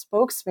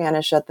spoke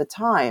Spanish at the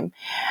time.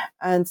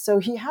 And so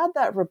he had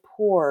that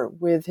rapport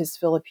with his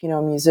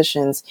Filipino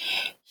musicians.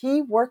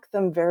 He worked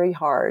them very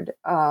hard.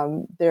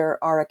 There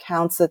are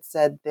accounts that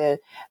said the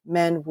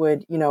men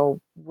would,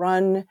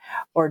 run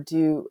or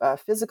do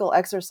physical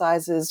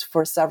exercises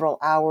for several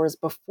hours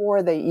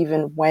before they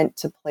even went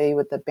to play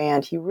with the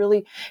band. He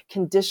really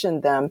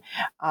conditioned them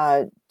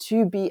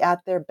to be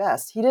at their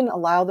best. He didn't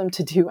allow them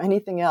to do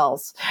anything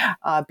else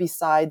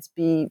besides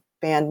be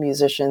band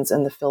musicians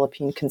in the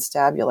Philippine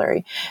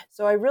Constabulary.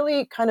 So I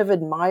really kind of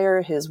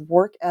admire his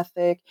work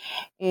ethic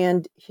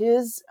and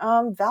his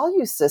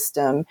value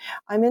system.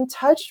 I'm in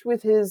touch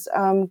with his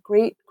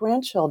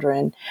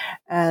great-grandchildren,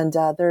 and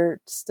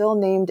they're still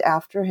named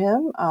after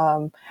him.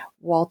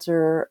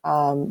 Walter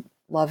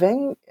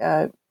Loving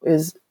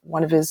is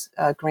one of his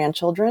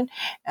grandchildren.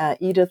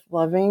 Edith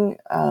Loving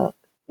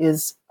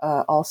is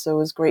also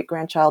his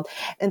great-grandchild.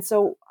 And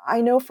so I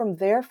know from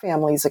their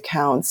family's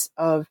accounts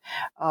of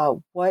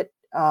what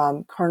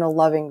Colonel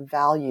Loving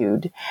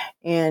valued.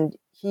 And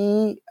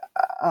he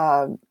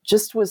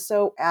just was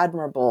so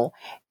admirable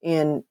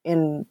in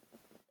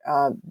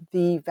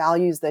the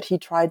values that he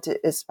tried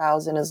to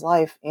espouse in his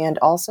life and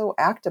also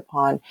act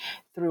upon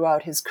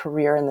throughout his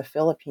career in the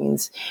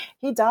Philippines.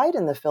 He died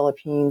in the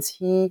Philippines.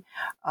 He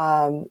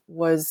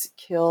was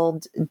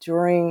killed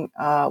during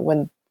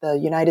when the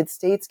United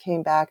States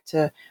came back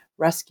to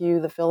rescue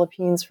the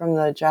Philippines from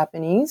the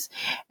Japanese,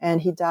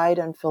 and he died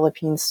on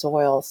Philippine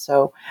soil.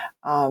 So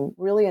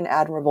really an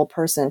admirable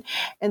person.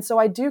 And so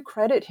I do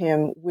credit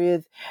him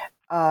with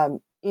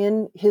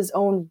in his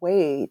own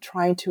way,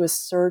 trying to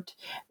assert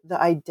the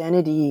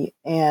identity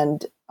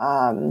and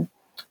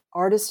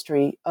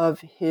artistry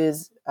of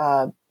his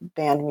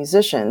band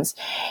musicians.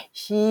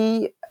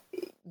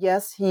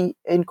 Yes, he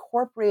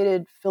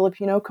incorporated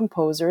Filipino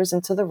composers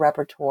into the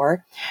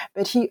repertoire,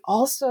 but he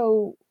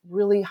also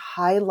really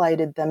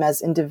highlighted them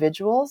as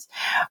individuals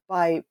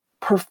by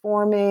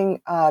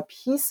performing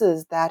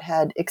pieces that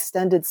had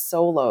extended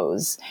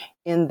solos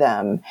in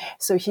them.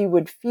 So he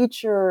would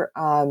feature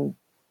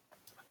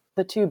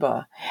the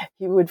tuba,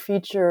 he would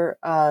feature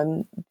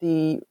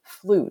the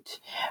flute,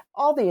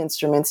 all the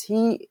instruments.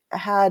 He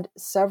had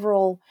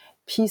several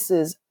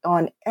pieces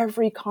on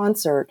every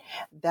concert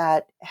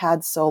that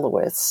had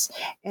soloists.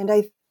 And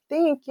I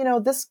think,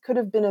 this could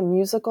have been a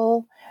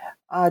musical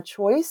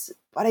choice,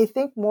 but I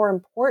think more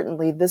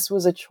importantly, this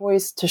was a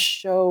choice to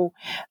show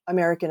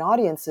American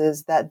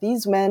audiences that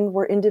these men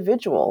were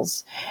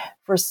individuals.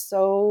 For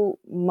so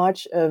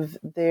much of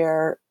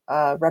their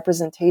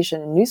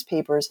representation in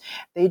newspapers,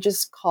 they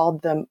just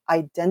called them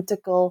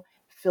identical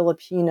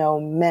Filipino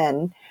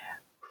men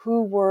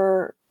who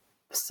were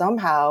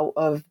somehow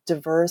of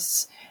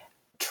diverse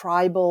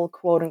tribal,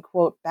 quote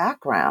unquote,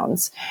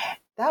 backgrounds.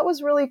 That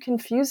was really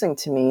confusing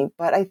to me,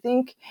 but I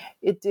think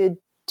it did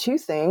two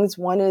things.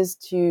 One is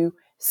to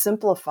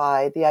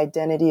simplify the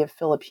identity of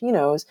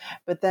Filipinos,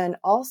 but then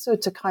also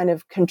to kind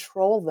of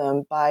control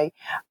them by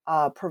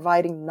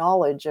providing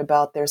knowledge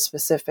about their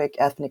specific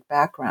ethnic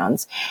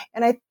backgrounds.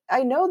 And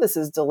I know this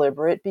is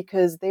deliberate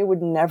because they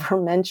would never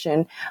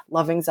mention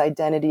Loving's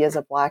identity as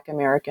a Black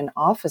American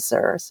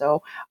officer.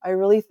 So I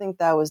really think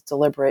that was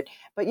deliberate.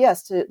 But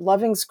yes, to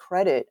Loving's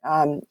credit,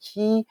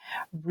 he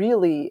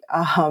really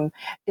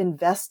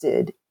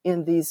invested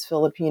in these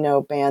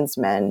Filipino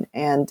bandsmen.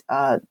 And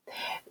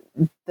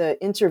the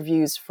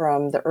interviews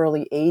from the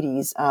early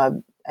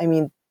 80s,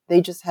 they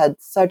just had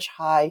such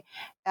high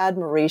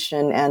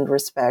admiration and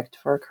respect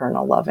for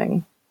Colonel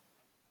Loving.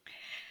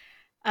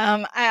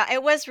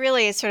 It was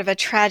really sort of a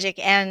tragic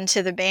end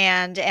to the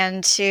band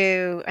and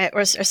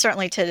or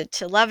certainly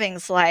to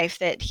Loving's life,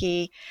 that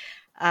he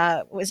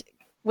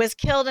was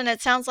killed, and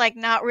it sounds like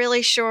not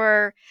really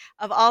sure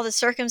of all the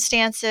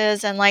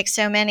circumstances. And like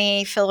so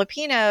many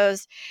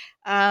Filipinos,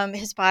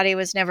 his body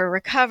was never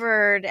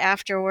recovered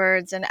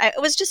afterwards, and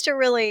it was just a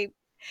really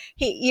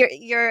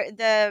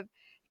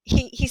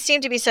he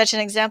seemed to be such an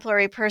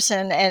exemplary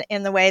person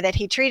in the way that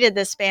he treated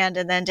this band,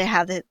 and then to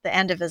have the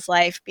end of his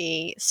life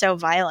be so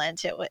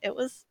violent, it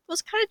was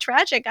kind of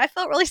tragic. I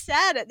felt really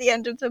sad at the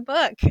end of the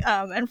book,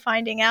 and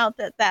finding out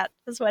that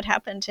was what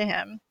happened to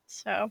him.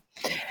 So,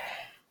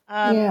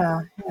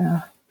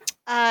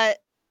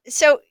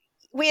 so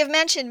we have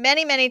mentioned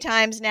many, many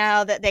times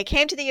now that they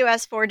came to the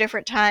U.S. 4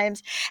 different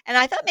times. And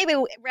I thought maybe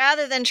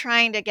rather than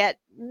trying to get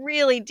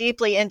really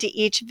deeply into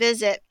each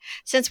visit,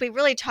 since we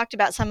really talked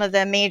about some of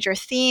the major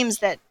themes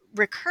that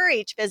recur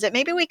each visit,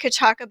 maybe we could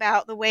talk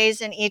about the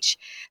ways each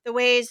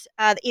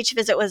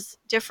visit was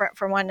different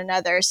from one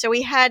another. So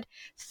we had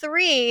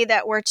 3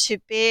 that were to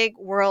big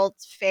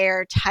World's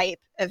Fair type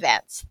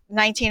events: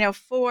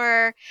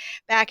 1904,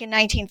 back in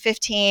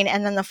 1915,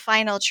 and then the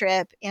final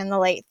trip in the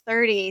late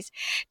 30s.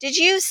 Did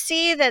you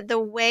see that the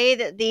way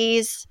that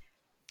these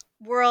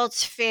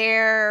World's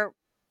Fair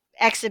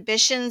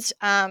exhibitions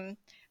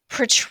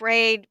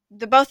portrayed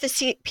both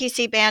the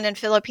PC band and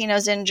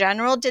Filipinos in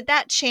general, did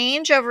that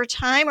change over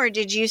time, or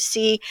did you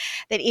see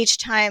that each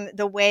time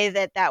the way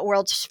that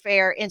World's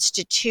Fair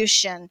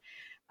institution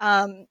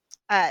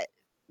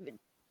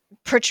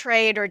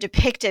portrayed or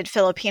depicted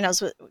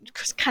Filipinos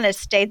kind of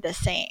stayed the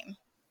same?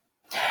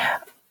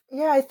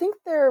 Yeah, I think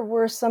there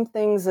were some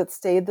things that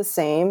stayed the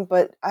same,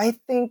 but I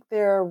think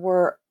there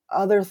were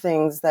other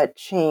things that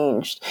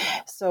changed.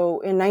 So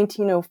in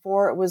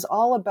 1904, it was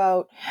all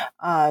about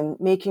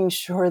making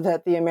sure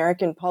that the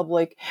American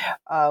public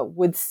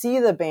would see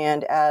the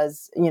band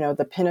as,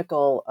 the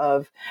pinnacle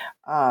of,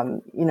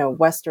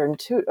 Western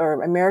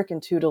or American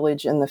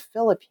tutelage in the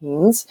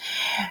Philippines.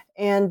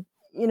 And,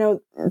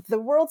 the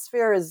World's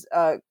Fair is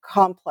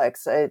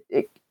complex.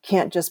 It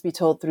can't just be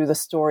told through the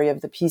story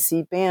of the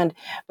PC band,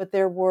 but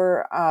there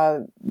were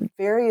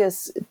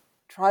various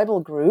tribal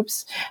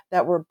groups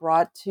that were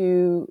brought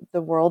to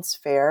the World's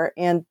Fair,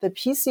 and the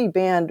PC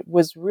band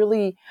was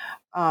really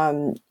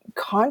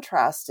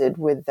contrasted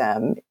with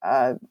them.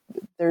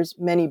 There's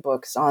many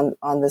books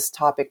on this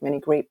topic, many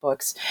great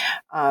books.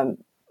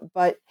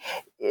 But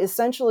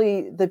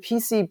essentially, the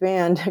PC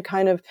band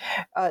kind of,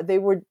 they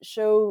would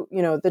show,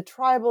 the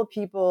tribal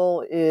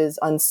people is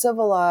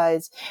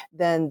uncivilized.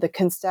 Then the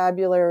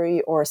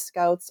constabulary or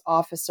scouts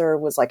officer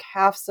was like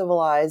half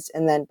civilized.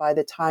 And then by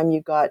the time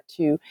you got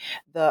to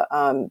the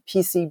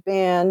PC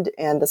band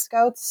and the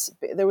scouts,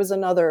 there was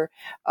another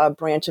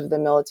branch of the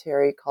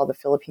military called the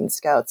Philippine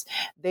Scouts.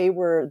 They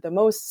were the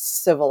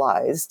most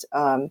civilized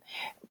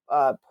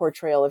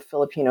portrayal of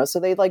Filipinos. So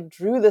they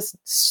drew this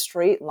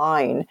straight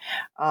line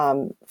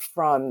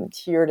from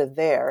here to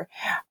there.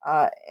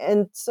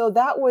 And so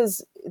that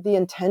was the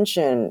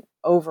intention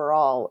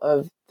overall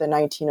of the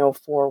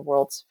 1904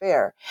 World's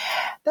Fair.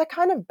 That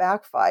kind of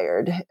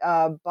backfired.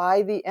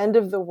 By the end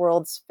of the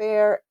World's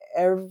Fair,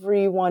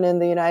 everyone in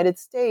the United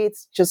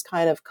States just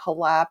kind of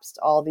collapsed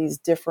all these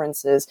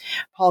differences.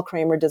 Paul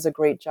Kramer does a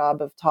great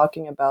job of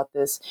talking about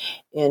this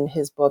in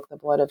his book, The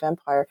Blood of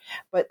Empire.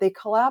 But they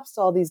collapsed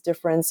all these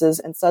differences,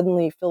 and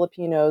suddenly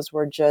Filipinos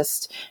were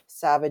just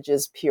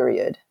savages,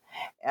 period.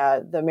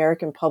 The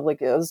American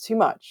public, it was too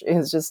much. It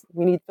was just,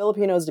 we need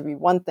Filipinos to be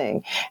one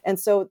thing. And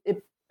so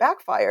it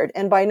backfired.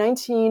 And by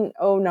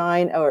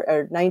 1909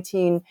 or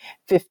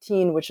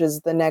 1915, which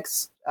is the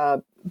next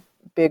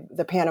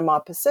the Panama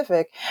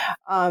Pacific,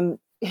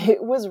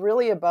 it was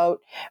really about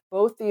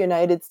both the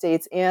United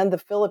States and the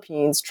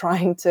Philippines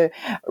trying to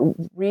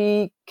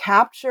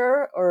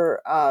recapture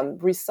or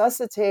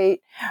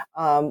resuscitate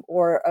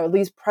or at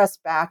least press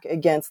back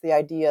against the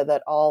idea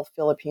that all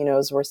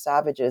Filipinos were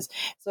savages.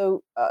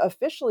 So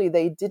officially,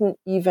 they didn't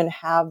even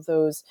have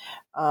those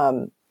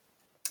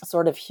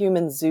sort of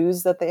human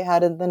zoos that they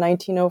had in the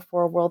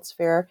 1904 World's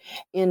Fair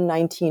in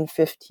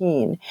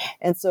 1915.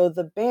 And so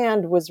the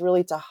band was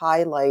really to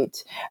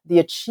highlight the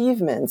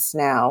achievements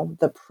now,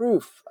 the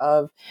proof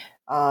of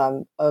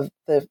the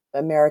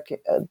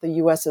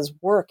U.S.'s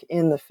work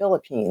in the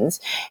Philippines,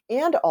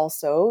 and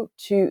also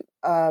to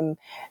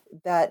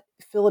that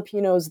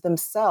Filipinos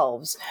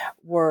themselves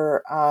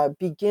were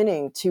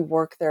beginning to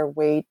work their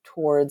way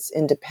towards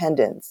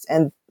independence.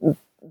 And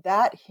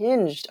that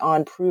hinged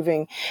on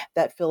proving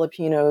that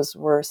Filipinos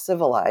were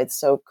civilized.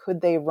 So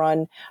could they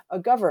run a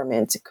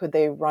government? Could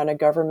they run a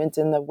government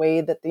in the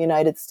way that the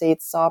United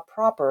States saw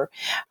proper?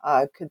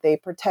 Could they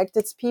protect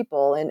its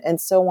people?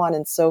 And so on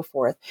and so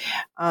forth.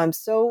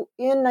 So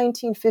in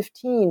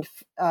 1915,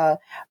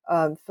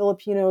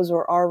 Filipinos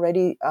were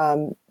already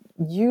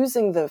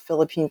using the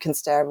Philippine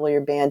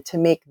Constabulary Band to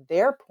make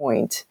their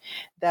point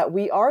that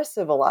we are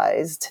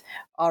civilized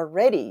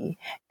already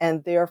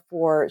and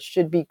therefore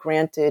should be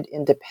granted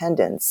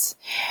independence.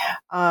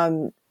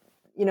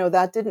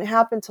 That didn't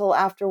happen till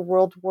after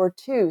World War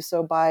II.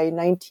 So by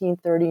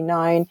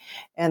 1939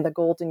 and the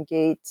Golden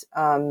Gate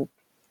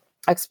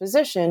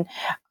Exposition,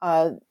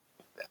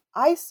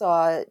 I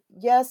saw,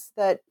 yes,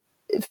 that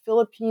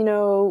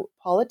Filipino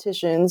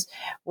politicians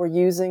were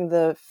using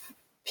the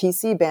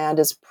PC band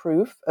as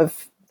proof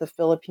of the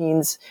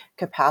Philippines'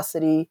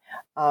 capacity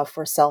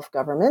for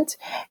self-government,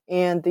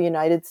 and the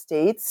United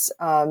States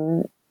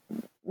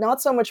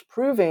not so much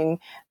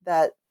proving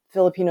that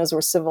Filipinos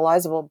were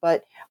civilizable,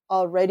 but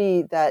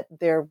already that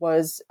there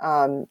was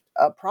a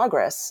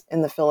progress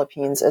in the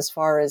Philippines as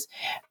far as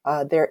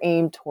their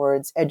aim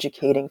towards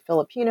educating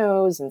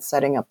Filipinos and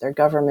setting up their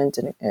government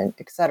and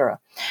et cetera.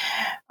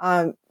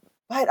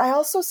 But I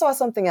also saw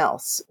something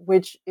else,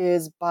 which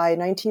is by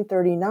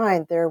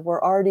 1939, there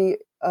were already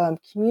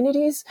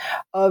communities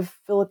of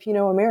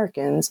Filipino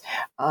Americans,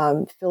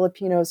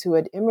 Filipinos who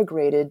had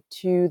immigrated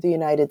to the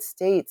United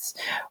States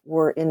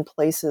were in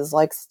places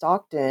like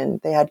Stockton.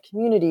 They had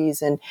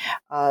communities in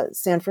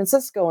San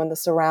Francisco and the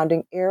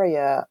surrounding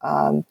area.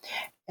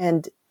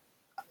 And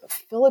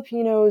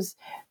Filipino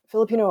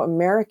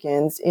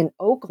Americans in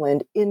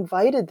Oakland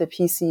invited the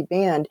PC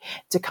band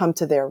to come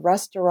to their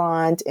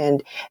restaurant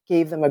and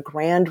gave them a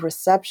grand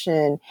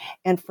reception.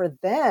 And for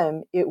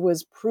them, it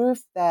was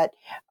proof that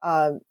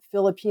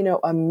Filipino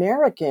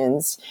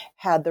Americans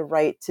had the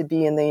right to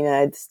be in the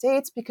United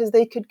States because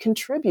they could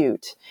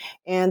contribute.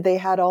 And they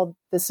had all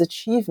this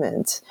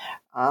achievement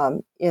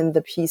in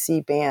the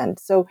PC band.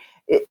 So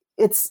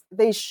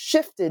they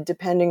shifted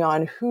depending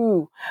on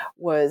who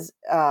was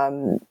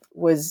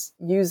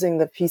using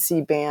the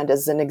PC band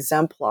as an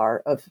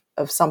exemplar of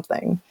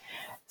something.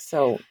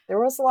 So there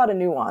was a lot of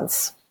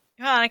nuance.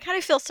 Oh, and I kind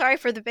of feel sorry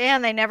for the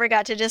band. They never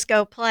got to just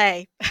go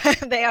play.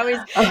 They always,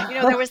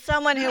 there was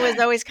someone who was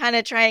always kind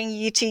of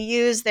trying to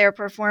use their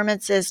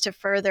performances to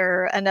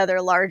further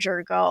another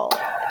larger goal.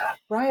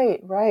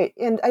 Right.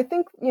 And I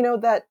think,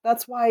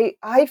 that's why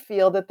I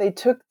feel that they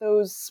took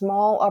those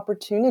small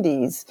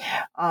opportunities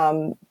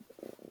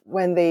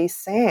when they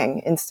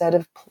sang instead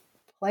of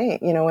playing,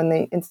 when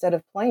they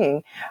inserted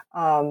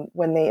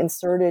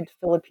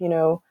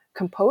Filipino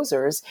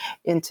composers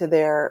into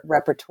their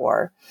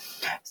repertoire.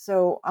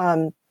 So,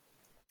 I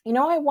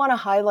want to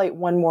highlight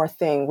one more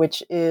thing,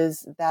 which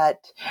is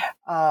that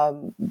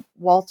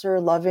Walter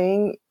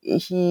Loving,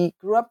 he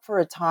grew up for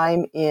a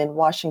time in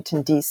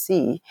Washington,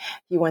 D.C.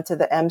 He went to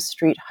the M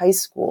Street High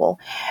School.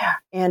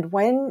 And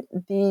when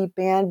the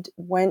band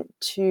went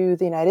to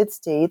the United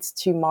States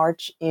to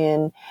march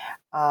in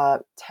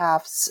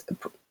Taft's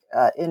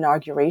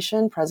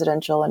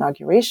presidential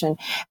inauguration,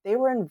 they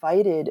were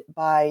invited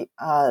by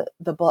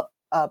the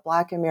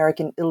Black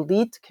American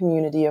elite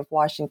community of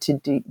Washington,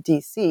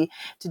 D.C.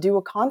 to do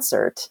a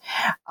concert.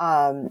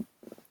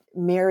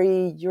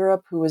 Mary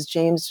Europe, who was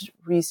James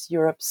Reese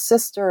Europe's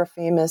sister, a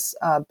famous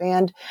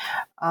band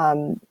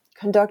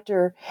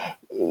conductor,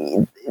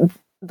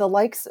 the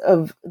likes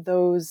of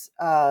those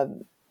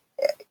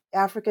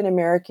African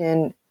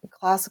American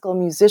classical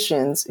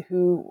musicians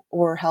who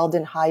were held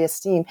in high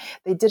esteem.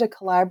 They did a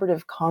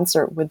collaborative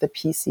concert with the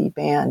PC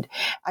band.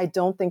 I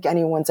don't think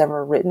anyone's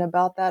ever written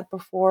about that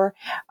before.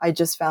 I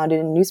just found it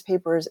in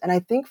newspapers. And I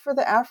think for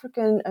the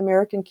African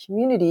American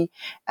community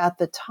at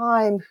the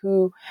time,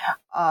 who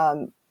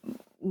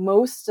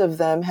most of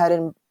them had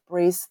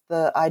embraced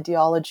the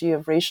ideology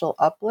of racial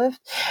uplift,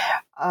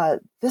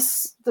 the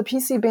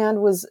PC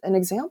band was an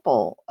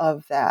example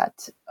of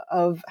that,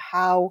 of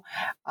how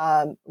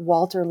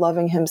Walter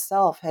Loving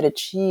himself had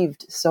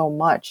achieved so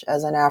much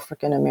as an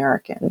African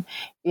American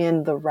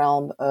in the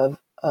realm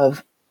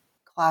of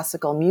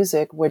classical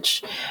music,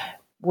 which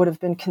would have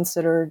been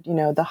considered,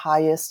 the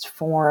highest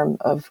form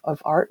of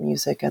art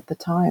music at the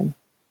time.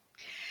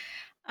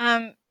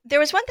 There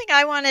was one thing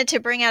I wanted to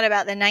bring out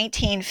about the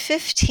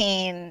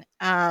 1915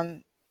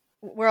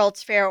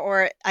 World's Fair,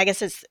 or I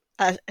guess it's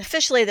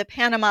officially the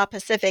Panama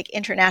Pacific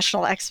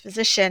International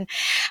Exposition.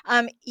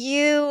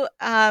 You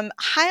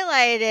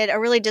highlighted a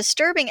really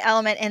disturbing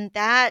element in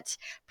that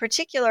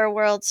particular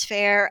World's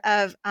Fair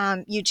of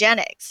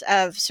eugenics,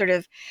 of sort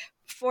of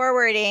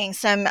forwarding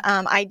some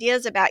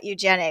ideas about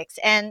eugenics.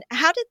 And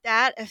how did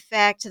that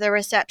affect the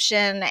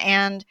reception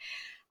and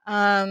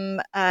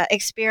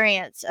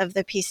experience of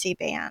the PC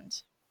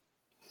band?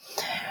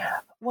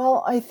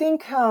 Well, I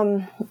think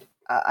I'm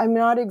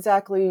not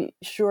exactly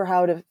sure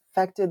how it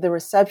affected the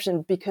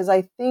reception, because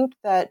I think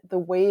that the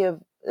way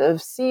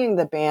of seeing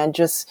the band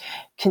just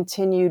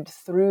continued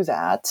through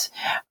that.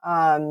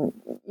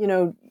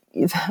 The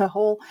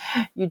whole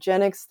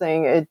eugenics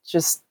thing, it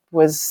just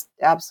was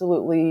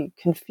absolutely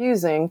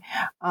confusing.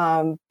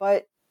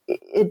 But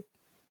it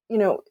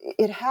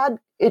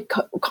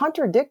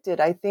contradicted,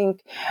 I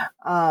think,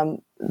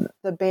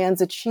 the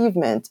band's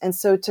achievement. And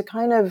so to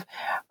kind of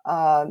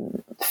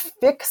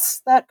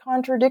fix that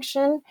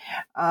contradiction,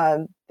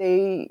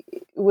 it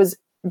was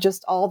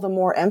just all the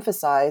more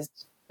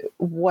emphasized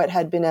what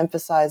had been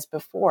emphasized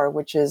before,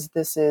 which is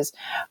this is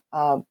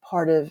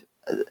part of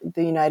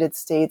the United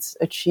States'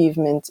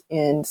 achievement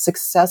in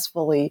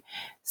successfully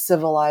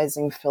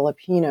civilizing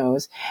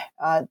Filipinos.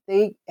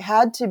 They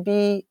had to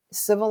be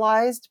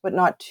civilized, but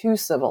not too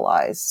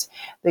civilized.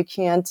 They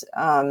can't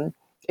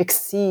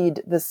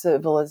exceed the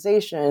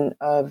civilization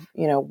of,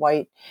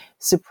 white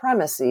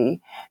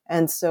supremacy.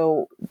 And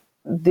so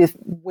the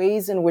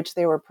ways in which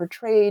they were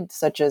portrayed,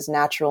 such as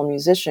natural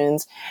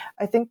musicians,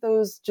 I think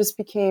those just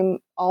became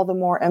all the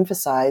more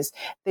emphasized.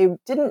 They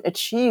didn't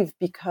achieve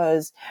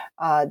because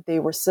they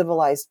were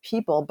civilized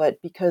people,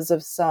 but because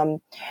of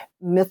some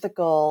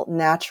mythical,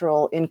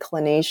 natural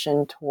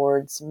inclination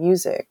towards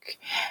music.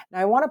 Now,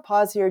 I want to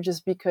pause here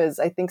just because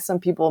I think some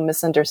people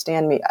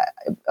misunderstand me.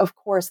 Of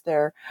course,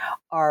 there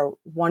are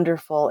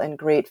wonderful and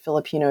great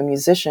Filipino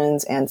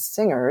musicians and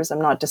singers.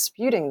 I'm not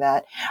disputing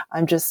that.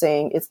 I'm just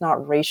saying it's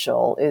not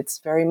racial. It's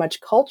very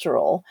much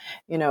cultural.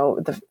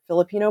 The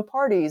Filipino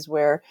parties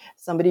where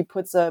somebody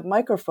puts a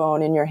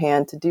microphone in your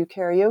hand to do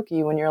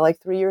karaoke when you're like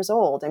 3 years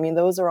old. I mean,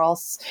 those are all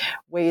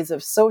ways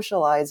of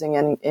socializing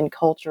and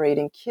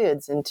enculturating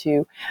kids into,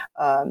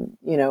 a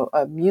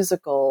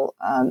musical,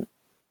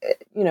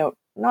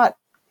 not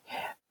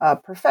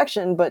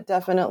perfection, but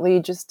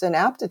definitely just an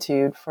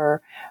aptitude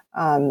for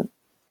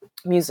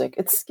music.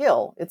 It's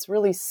skill. It's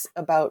really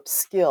about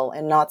skill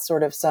and not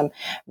sort of some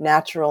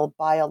natural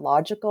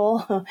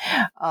biological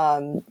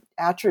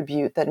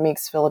attribute that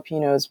makes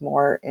Filipinos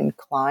more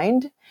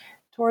inclined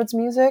towards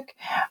music.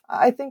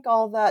 I think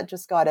all that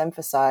just got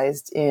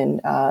emphasized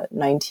in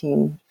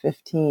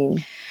 1915.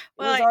 It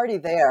was already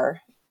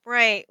there.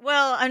 Right.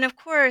 Well, and of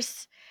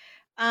course,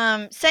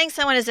 saying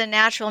someone is a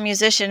natural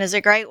musician is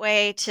a great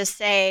way to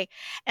say,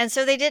 and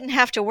so they didn't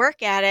have to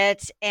work at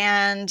it.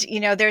 And,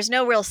 there's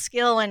no real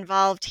skill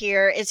involved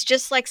here. It's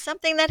just like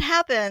something that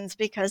happens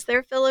because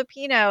they're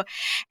Filipino.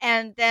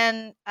 And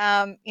then,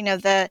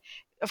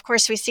 of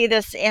course, we see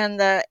this in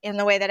the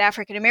way that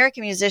African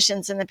American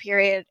musicians in the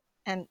period,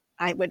 and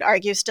I would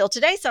argue still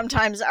today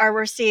sometimes, are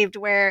received,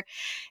 where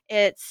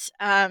it's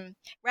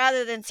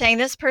rather than saying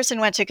this person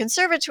went to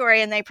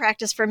conservatory and they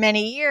practiced for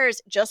many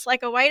years, just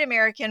like a white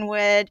American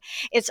would,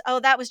 it's,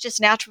 that was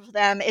just natural for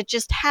them. It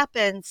just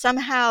happened.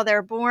 Somehow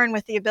they're born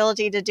with the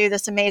ability to do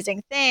this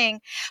amazing thing,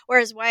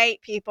 whereas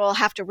white people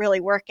have to really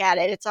work at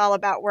it. It's all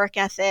about work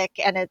ethic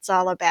and it's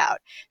all about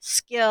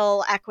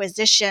skill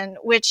acquisition,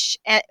 which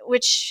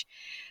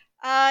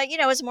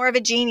is more of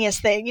a genius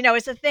thing.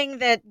 It's a thing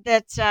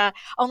that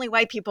only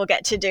white people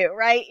get to do,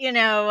 right?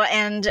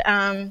 And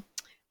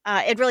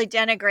it really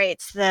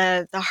denigrates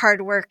the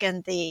hard work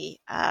and the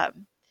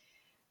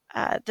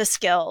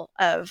skill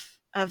of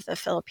the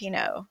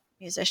Filipino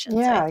musicians.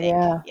 I think.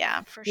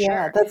 Yeah, for sure.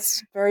 Yeah,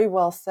 that's very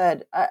well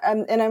said.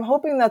 I'm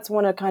hoping that's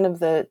one of kind of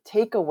the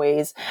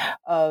takeaways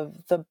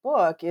of the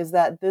book, is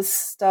that this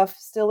stuff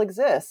still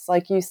exists.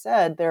 Like you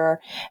said, there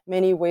are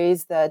many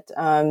ways that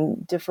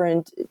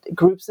different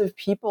groups of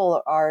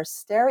people are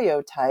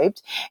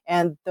stereotyped,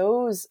 and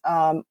those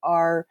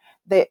are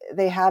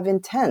they have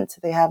intent,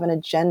 they have an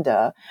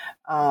agenda.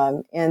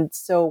 And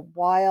so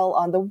while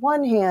on the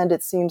one hand,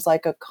 it seems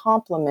like a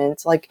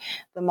compliment, like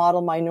the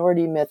model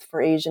minority myth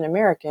for Asian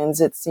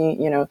Americans, it seems,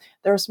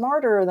 they're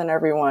smarter than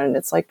everyone.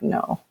 It's like,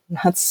 no,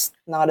 that's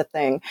not a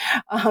thing.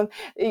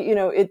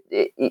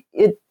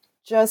 It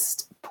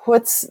just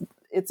puts,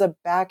 it's a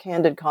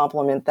backhanded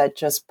compliment that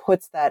just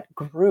puts that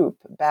group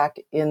back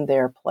in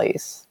their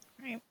place.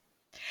 Right.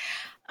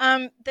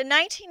 The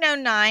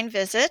 1909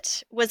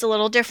 visit was a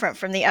little different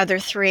from the other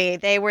three.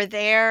 They were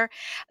there.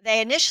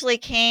 They initially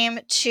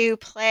came to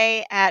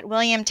play at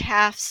William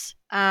Taft's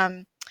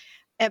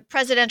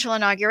presidential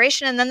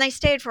inauguration, and then they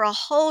stayed for a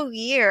whole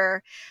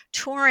year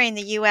touring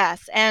the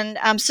U.S. And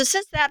so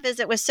since that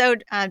visit was so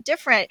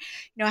different,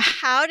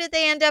 how did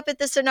they end up at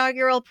this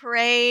inaugural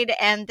parade?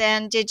 And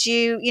then did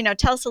you,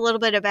 tell us a little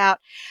bit about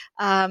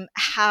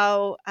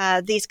how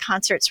these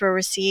concerts were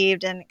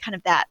received and kind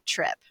of that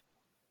trip?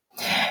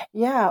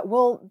 Yeah,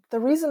 well, the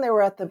reason they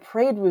were at the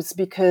parade was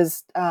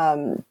because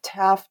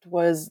Taft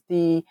was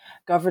the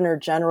Governor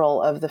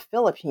General of the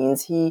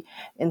Philippines. He,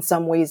 in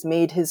some ways,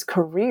 made his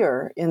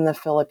career in the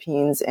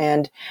Philippines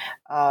and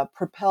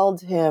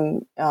propelled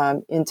him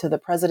into the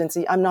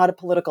presidency. I'm not a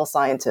political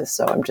scientist,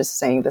 so I'm just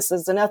saying this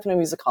as an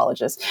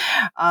ethnomusicologist.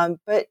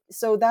 But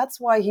so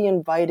that's why he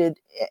invited,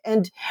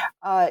 and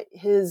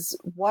his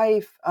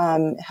wife,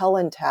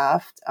 Helen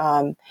Taft,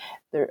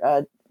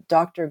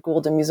 Dr.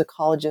 Gould, a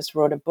musicologist,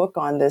 wrote a book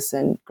on this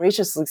and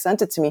graciously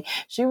sent it to me.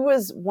 She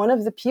was one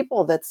of the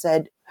people that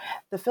said,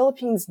 the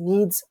Philippines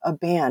needs a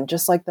band,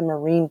 just like the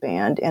Marine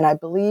Band. And I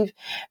believe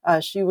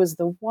she was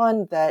the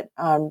one that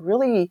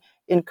really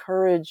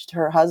encouraged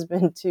her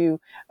husband to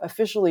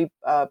officially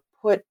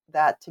put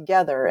that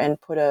together and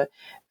put a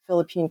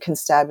Philippine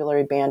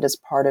Constabulary Band as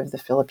part of the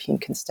Philippine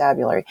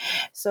Constabulary.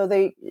 So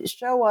they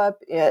show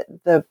up at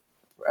the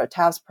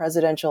Taft's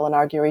presidential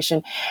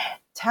inauguration.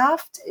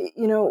 Taft,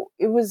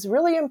 it was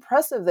really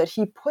impressive that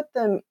he put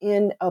them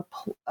in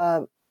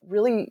a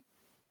really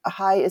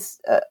high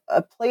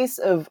a place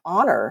of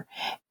honor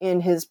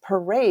in his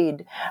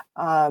parade.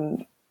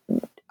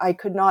 I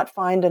could not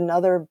find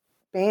another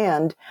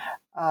band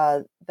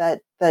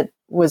that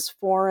was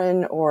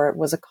foreign or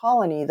was a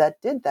colony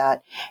that did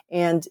that,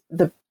 and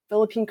the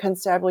Philippine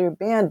Constabulary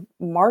Band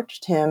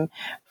marched him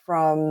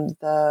from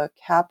the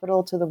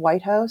Capitol to the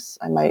White House.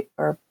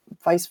 Or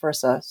vice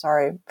versa.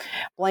 Sorry,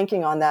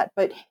 blanking on that.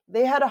 But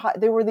they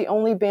were the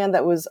only band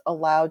that was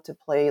allowed to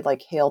play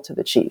like "Hail to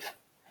the Chief."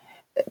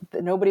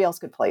 Nobody else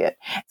could play it.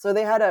 So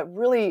they had a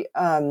really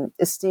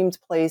esteemed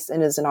place in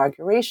his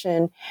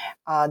inauguration.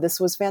 This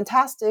was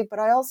fantastic, but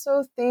I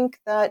also think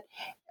that,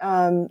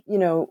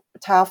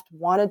 Taft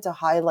wanted to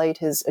highlight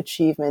his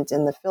achievement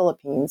in the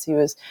Philippines. He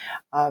was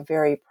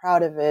very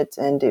proud of it,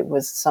 and it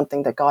was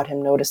something that got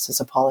him noticed as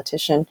a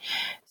politician.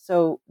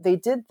 So they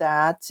did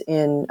that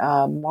in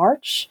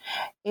March,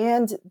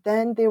 and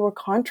then they were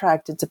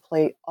contracted to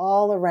play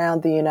all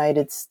around the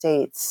United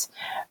States.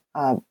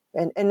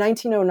 And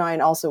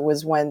 1909 also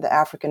was when the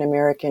African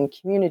American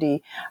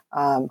community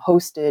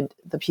hosted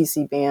the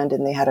PC Band,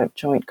 and they had a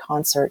joint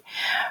concert.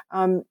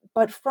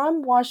 But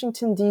from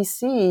Washington,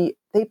 D.C.,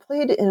 they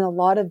played in a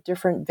lot of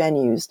different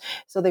venues.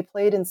 So they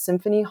played in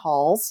symphony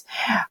halls.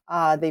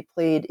 They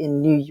played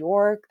in New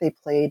York. They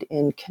played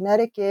in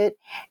Connecticut.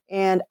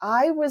 And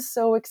I was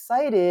so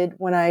excited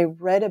when I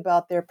read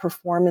about their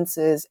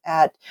performances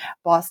at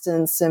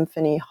Boston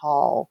Symphony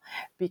Hall,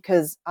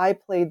 because I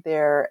played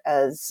there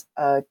as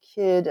a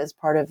kid as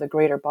part of the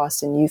Greater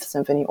Boston Youth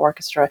Symphony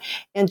Orchestra.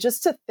 And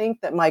just to think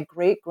that my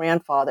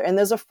great-grandfather, and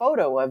there's a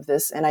photo of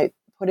this, and I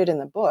put it in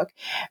the book,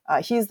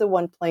 he's the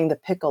one playing the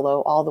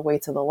piccolo all the way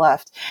to the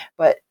left.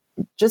 But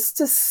just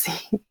to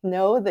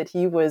know that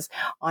he was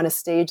on a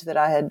stage that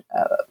I had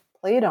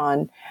played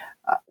on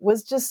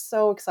was just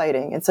so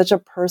exciting, and such a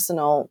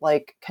personal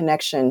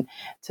connection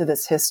to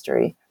this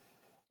history.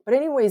 But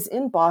anyways,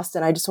 in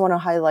Boston, I just want to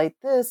highlight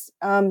this.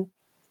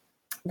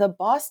 The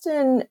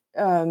Boston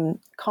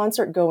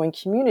concert-going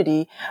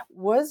community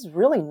was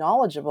really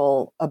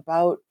knowledgeable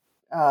about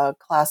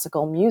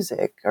classical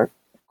music, or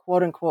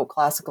quote-unquote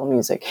classical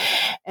music.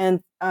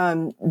 And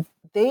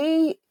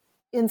they,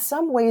 in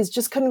some ways,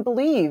 just couldn't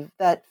believe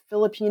that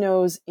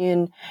Filipinos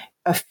in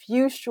a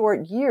few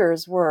short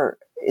years were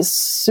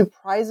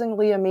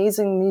surprisingly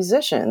amazing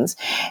musicians.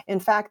 In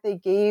fact, they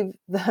gave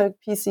the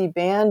PC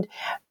Band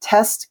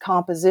test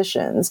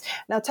compositions.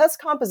 Now, test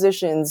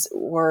compositions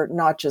were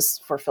not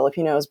just for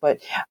Filipinos, but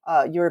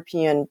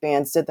European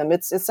bands did them.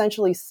 It's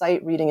essentially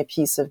sight reading a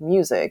piece of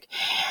music.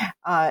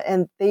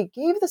 And they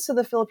gave this to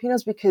the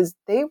Filipinos because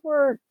they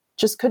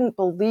just couldn't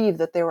believe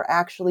that they were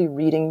actually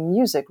reading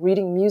music.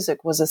 Reading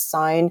music was a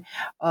sign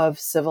of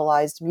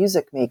civilized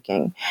music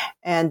making.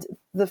 And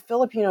the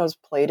Filipinos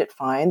played it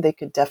fine. They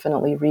could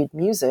definitely read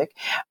music.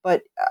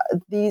 But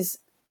these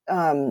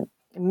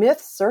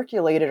myths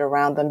circulated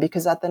around them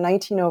because at the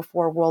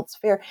 1904 World's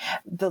Fair,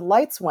 the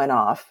lights went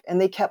off and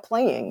they kept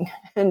playing.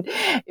 And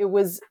it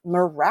was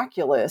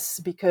miraculous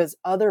because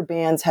other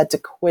bands had to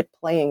quit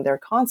playing their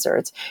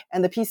concerts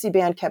and the PC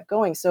band kept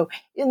going. So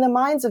in the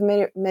minds of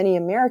many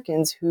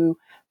Americans who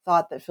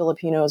thought that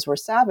Filipinos were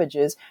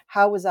savages,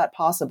 how was that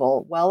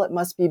possible? Well, it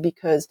must be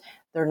because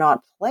they're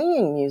not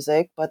playing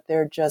music, but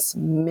they're just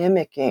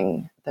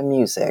mimicking the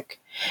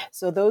music.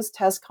 So those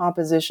test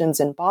compositions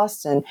in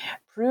Boston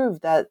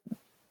proved that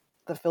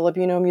the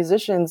Filipino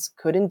musicians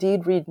could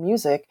indeed read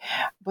music,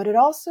 but it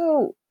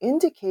also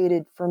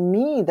indicated for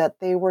me that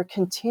they were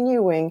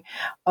continuing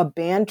a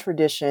band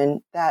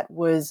tradition that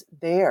was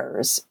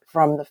theirs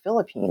from the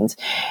Philippines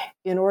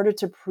in order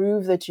to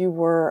prove that you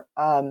were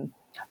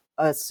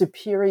a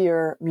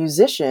superior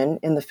musician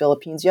in the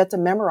Philippines. You had to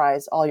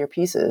memorize all your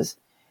pieces.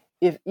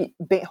 If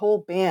whole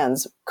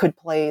bands could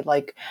play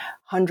like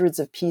hundreds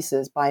of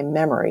pieces by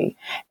memory.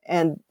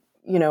 And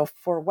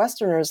for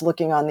Westerners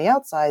looking on the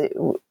outside,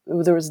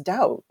 there was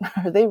doubt.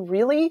 Are they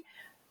really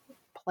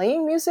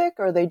playing music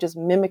or are they just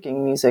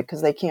mimicking music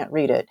because they can't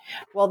read it?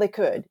 Well, they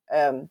could.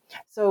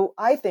 So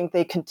I think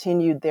they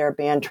continued their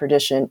band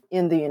tradition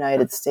in the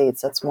United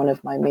States. That's one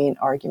of my main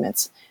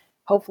arguments.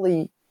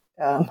 Hopefully,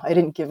 I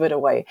didn't give it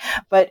away.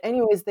 But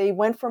anyways, they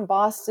went from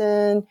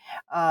Boston,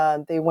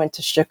 they went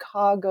to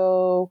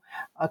Chicago,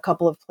 a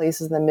couple of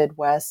places in the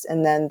Midwest,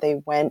 and then they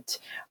went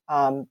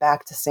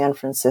back to San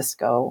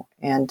Francisco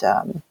and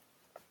Seattle,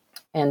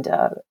 in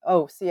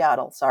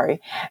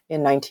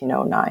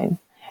 1909.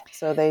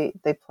 So they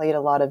played a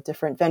lot of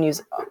different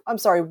venues. I'm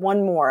sorry,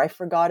 one more. I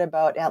forgot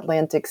about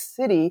Atlantic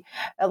City.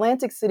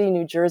 Atlantic City,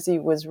 New Jersey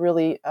was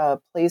really a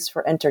place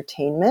for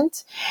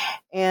entertainment,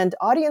 and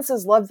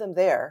audiences loved them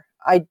there.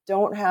 I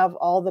don't have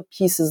all the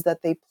pieces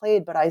that they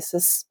played, but I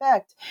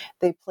suspect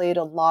they played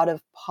a lot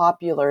of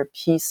popular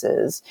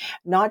pieces,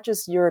 not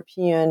just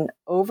European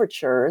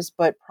overtures,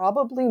 but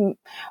probably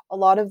a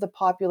lot of the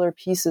popular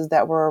pieces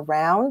that were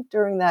around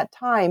during that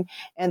time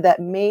and that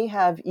may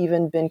have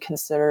even been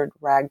considered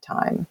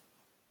ragtime.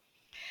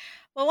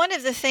 Well, one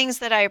of the things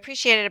that I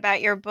appreciated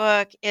about your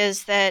book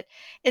is that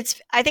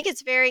I think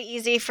it's very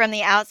easy from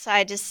the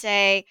outside to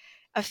say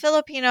a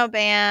Filipino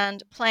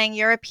band playing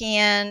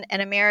European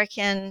and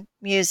American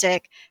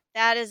music,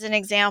 that is an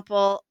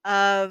example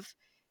of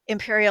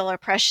imperial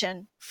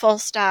oppression, full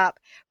stop,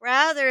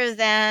 rather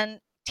than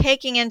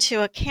taking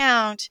into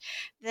account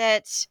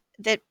that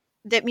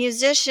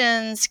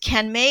musicians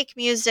can make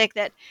music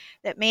that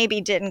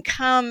maybe didn't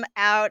come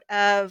out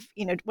of,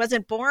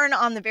 wasn't born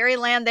on the very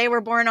land they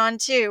were born on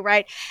too,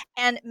 right?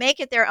 And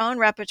make it their own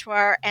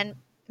repertoire and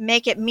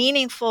make it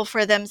meaningful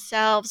for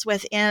themselves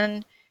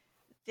within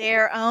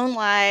their own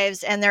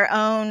lives and their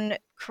own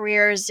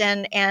careers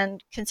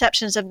and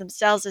conceptions of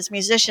themselves as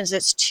musicians.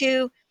 It's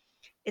too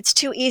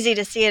easy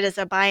to see it as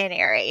a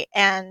binary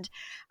and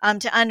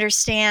to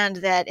understand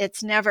that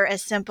it's never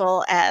as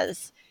simple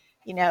as,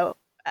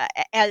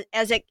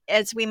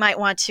 as we might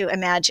want to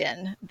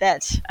imagine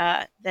that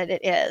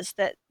it is,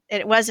 that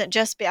it wasn't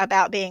just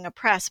about being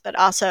oppressed, but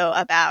also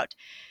about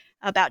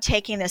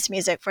taking this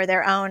music for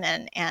their own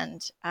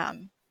and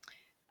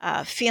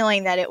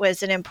feeling that it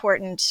was an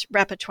important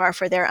repertoire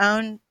for their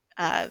own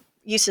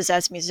uses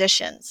as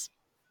musicians.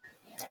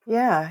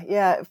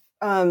 Yeah.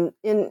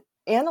 In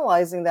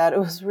analyzing that, it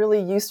was really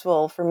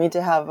useful for me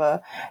to have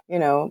a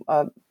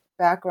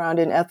background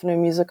in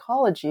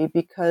ethnomusicology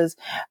because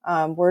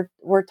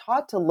we're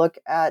taught to look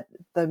at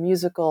the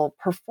musical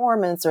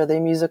performance or the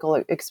musical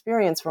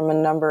experience from a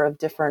number of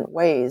different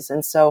ways.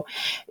 And so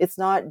it's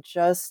not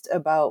just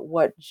about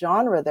what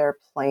genre they're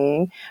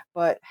playing,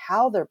 but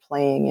how they're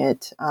playing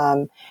it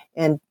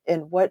and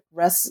what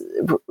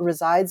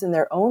resides in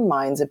their own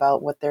minds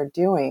about what they're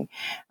doing.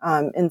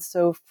 And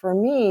so for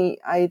me,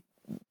 I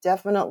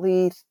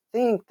definitely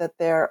think that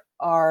there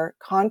are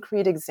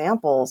concrete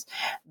examples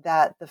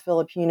that the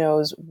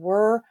Filipinos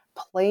were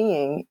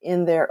playing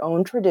in their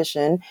own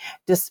tradition,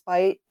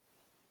 despite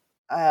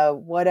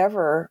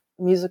whatever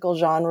musical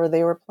genre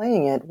they were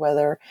playing it,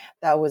 whether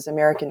that was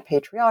American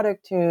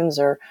patriotic tunes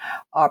or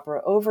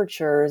opera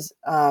overtures.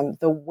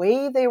 The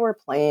way they were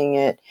playing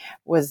it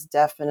was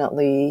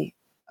definitely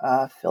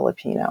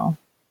Filipino.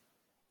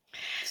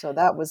 So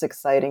that was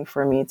exciting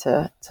for me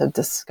to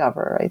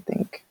discover, I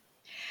think.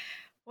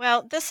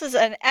 Well, this is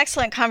an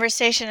excellent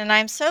conversation, and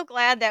I'm so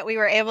glad that we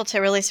were able to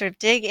really sort of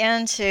dig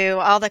into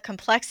all the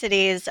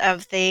complexities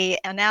of the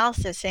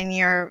analysis in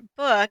your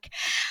book.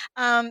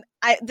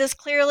 This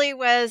clearly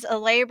was a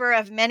labor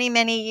of many,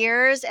 many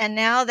years, and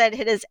now that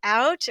it is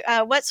out,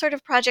 what sort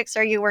of projects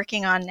are you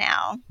working on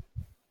now?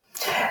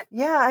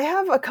 Yeah, I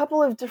have a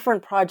couple of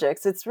different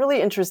projects. It's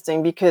really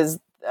interesting because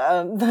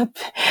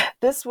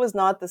this was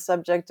not the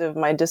subject of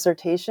my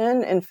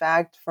dissertation. In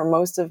fact, for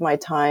most of my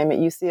time at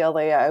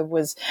UCLA, I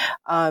was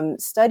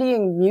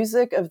studying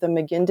music of the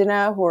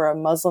Maguindanao, who are a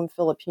Muslim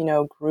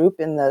Filipino group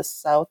in the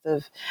south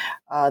of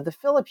the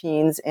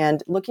Philippines,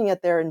 and looking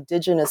at their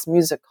indigenous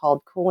music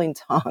called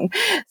Kulintang.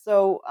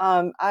 So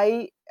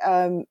I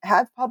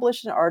have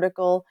published an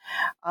article,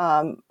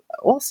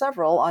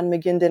 several on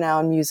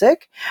Maguindanao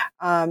music.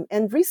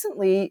 And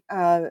recently,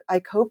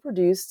 I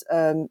co-produced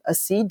a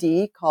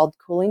CD called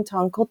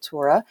Kulintang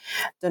Kultura,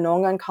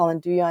 Danongan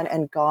Kalanduyan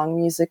and Gong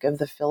Music of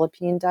the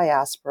Philippine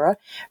Diaspora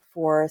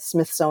for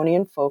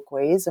Smithsonian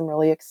Folkways. I'm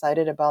really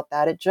excited about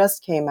that. It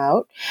just came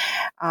out.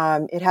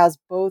 It has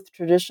both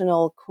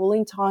traditional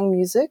Kulintang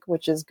music,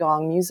 which is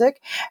gong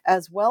music,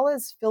 as well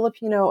as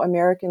Filipino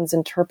Americans'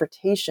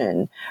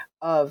 interpretation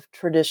of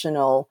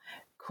traditional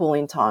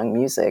Kulintang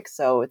music.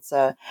 So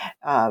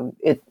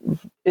it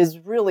is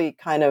really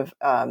kind of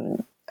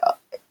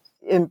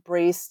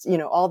embraced,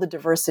 all the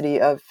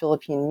diversity of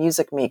Philippine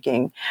music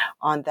making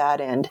on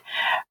that end.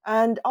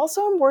 And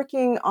also I'm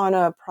working on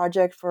a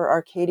project for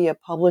Arcadia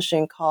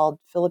Publishing called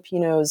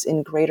Filipinos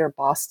in Greater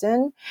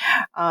Boston.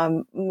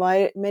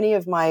 Many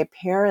of my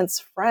parents'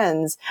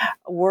 friends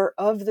were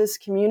of this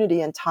community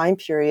and time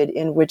period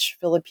in which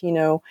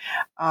Filipino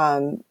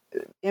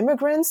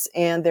immigrants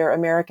and their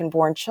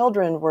American-born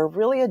children were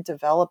really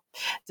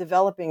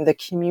developing the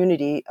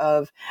community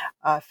of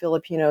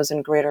Filipinos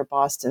in Greater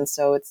Boston.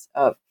 So it's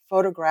a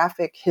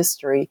photographic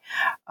history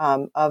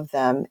of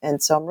them.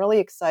 And so I'm really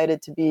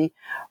excited to be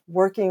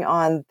working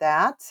on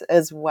that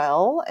as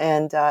well.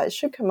 And it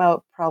should come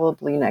out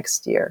probably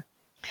next year.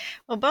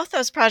 Well, both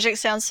those projects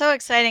sound so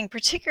exciting,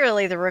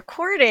 particularly the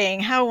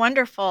recording. How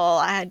wonderful.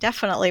 I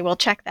definitely will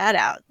check that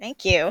out.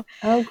 Thank you.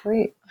 Oh,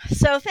 great.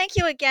 So thank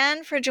you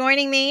again for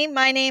joining me.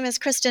 My name is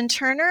Kristen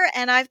Turner,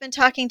 and I've been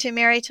talking to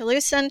Mary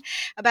Talusan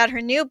about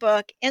her new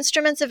book,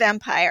 Instruments of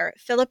Empire,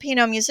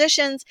 Filipino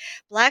Musicians,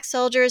 Black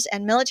Soldiers,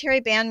 and Military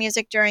Band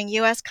Music During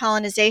U.S.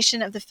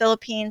 Colonization of the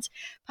Philippines,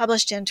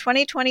 published in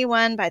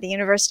 2021 by the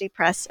University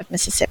Press of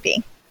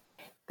Mississippi.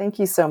 Thank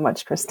you so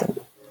much, Kristen.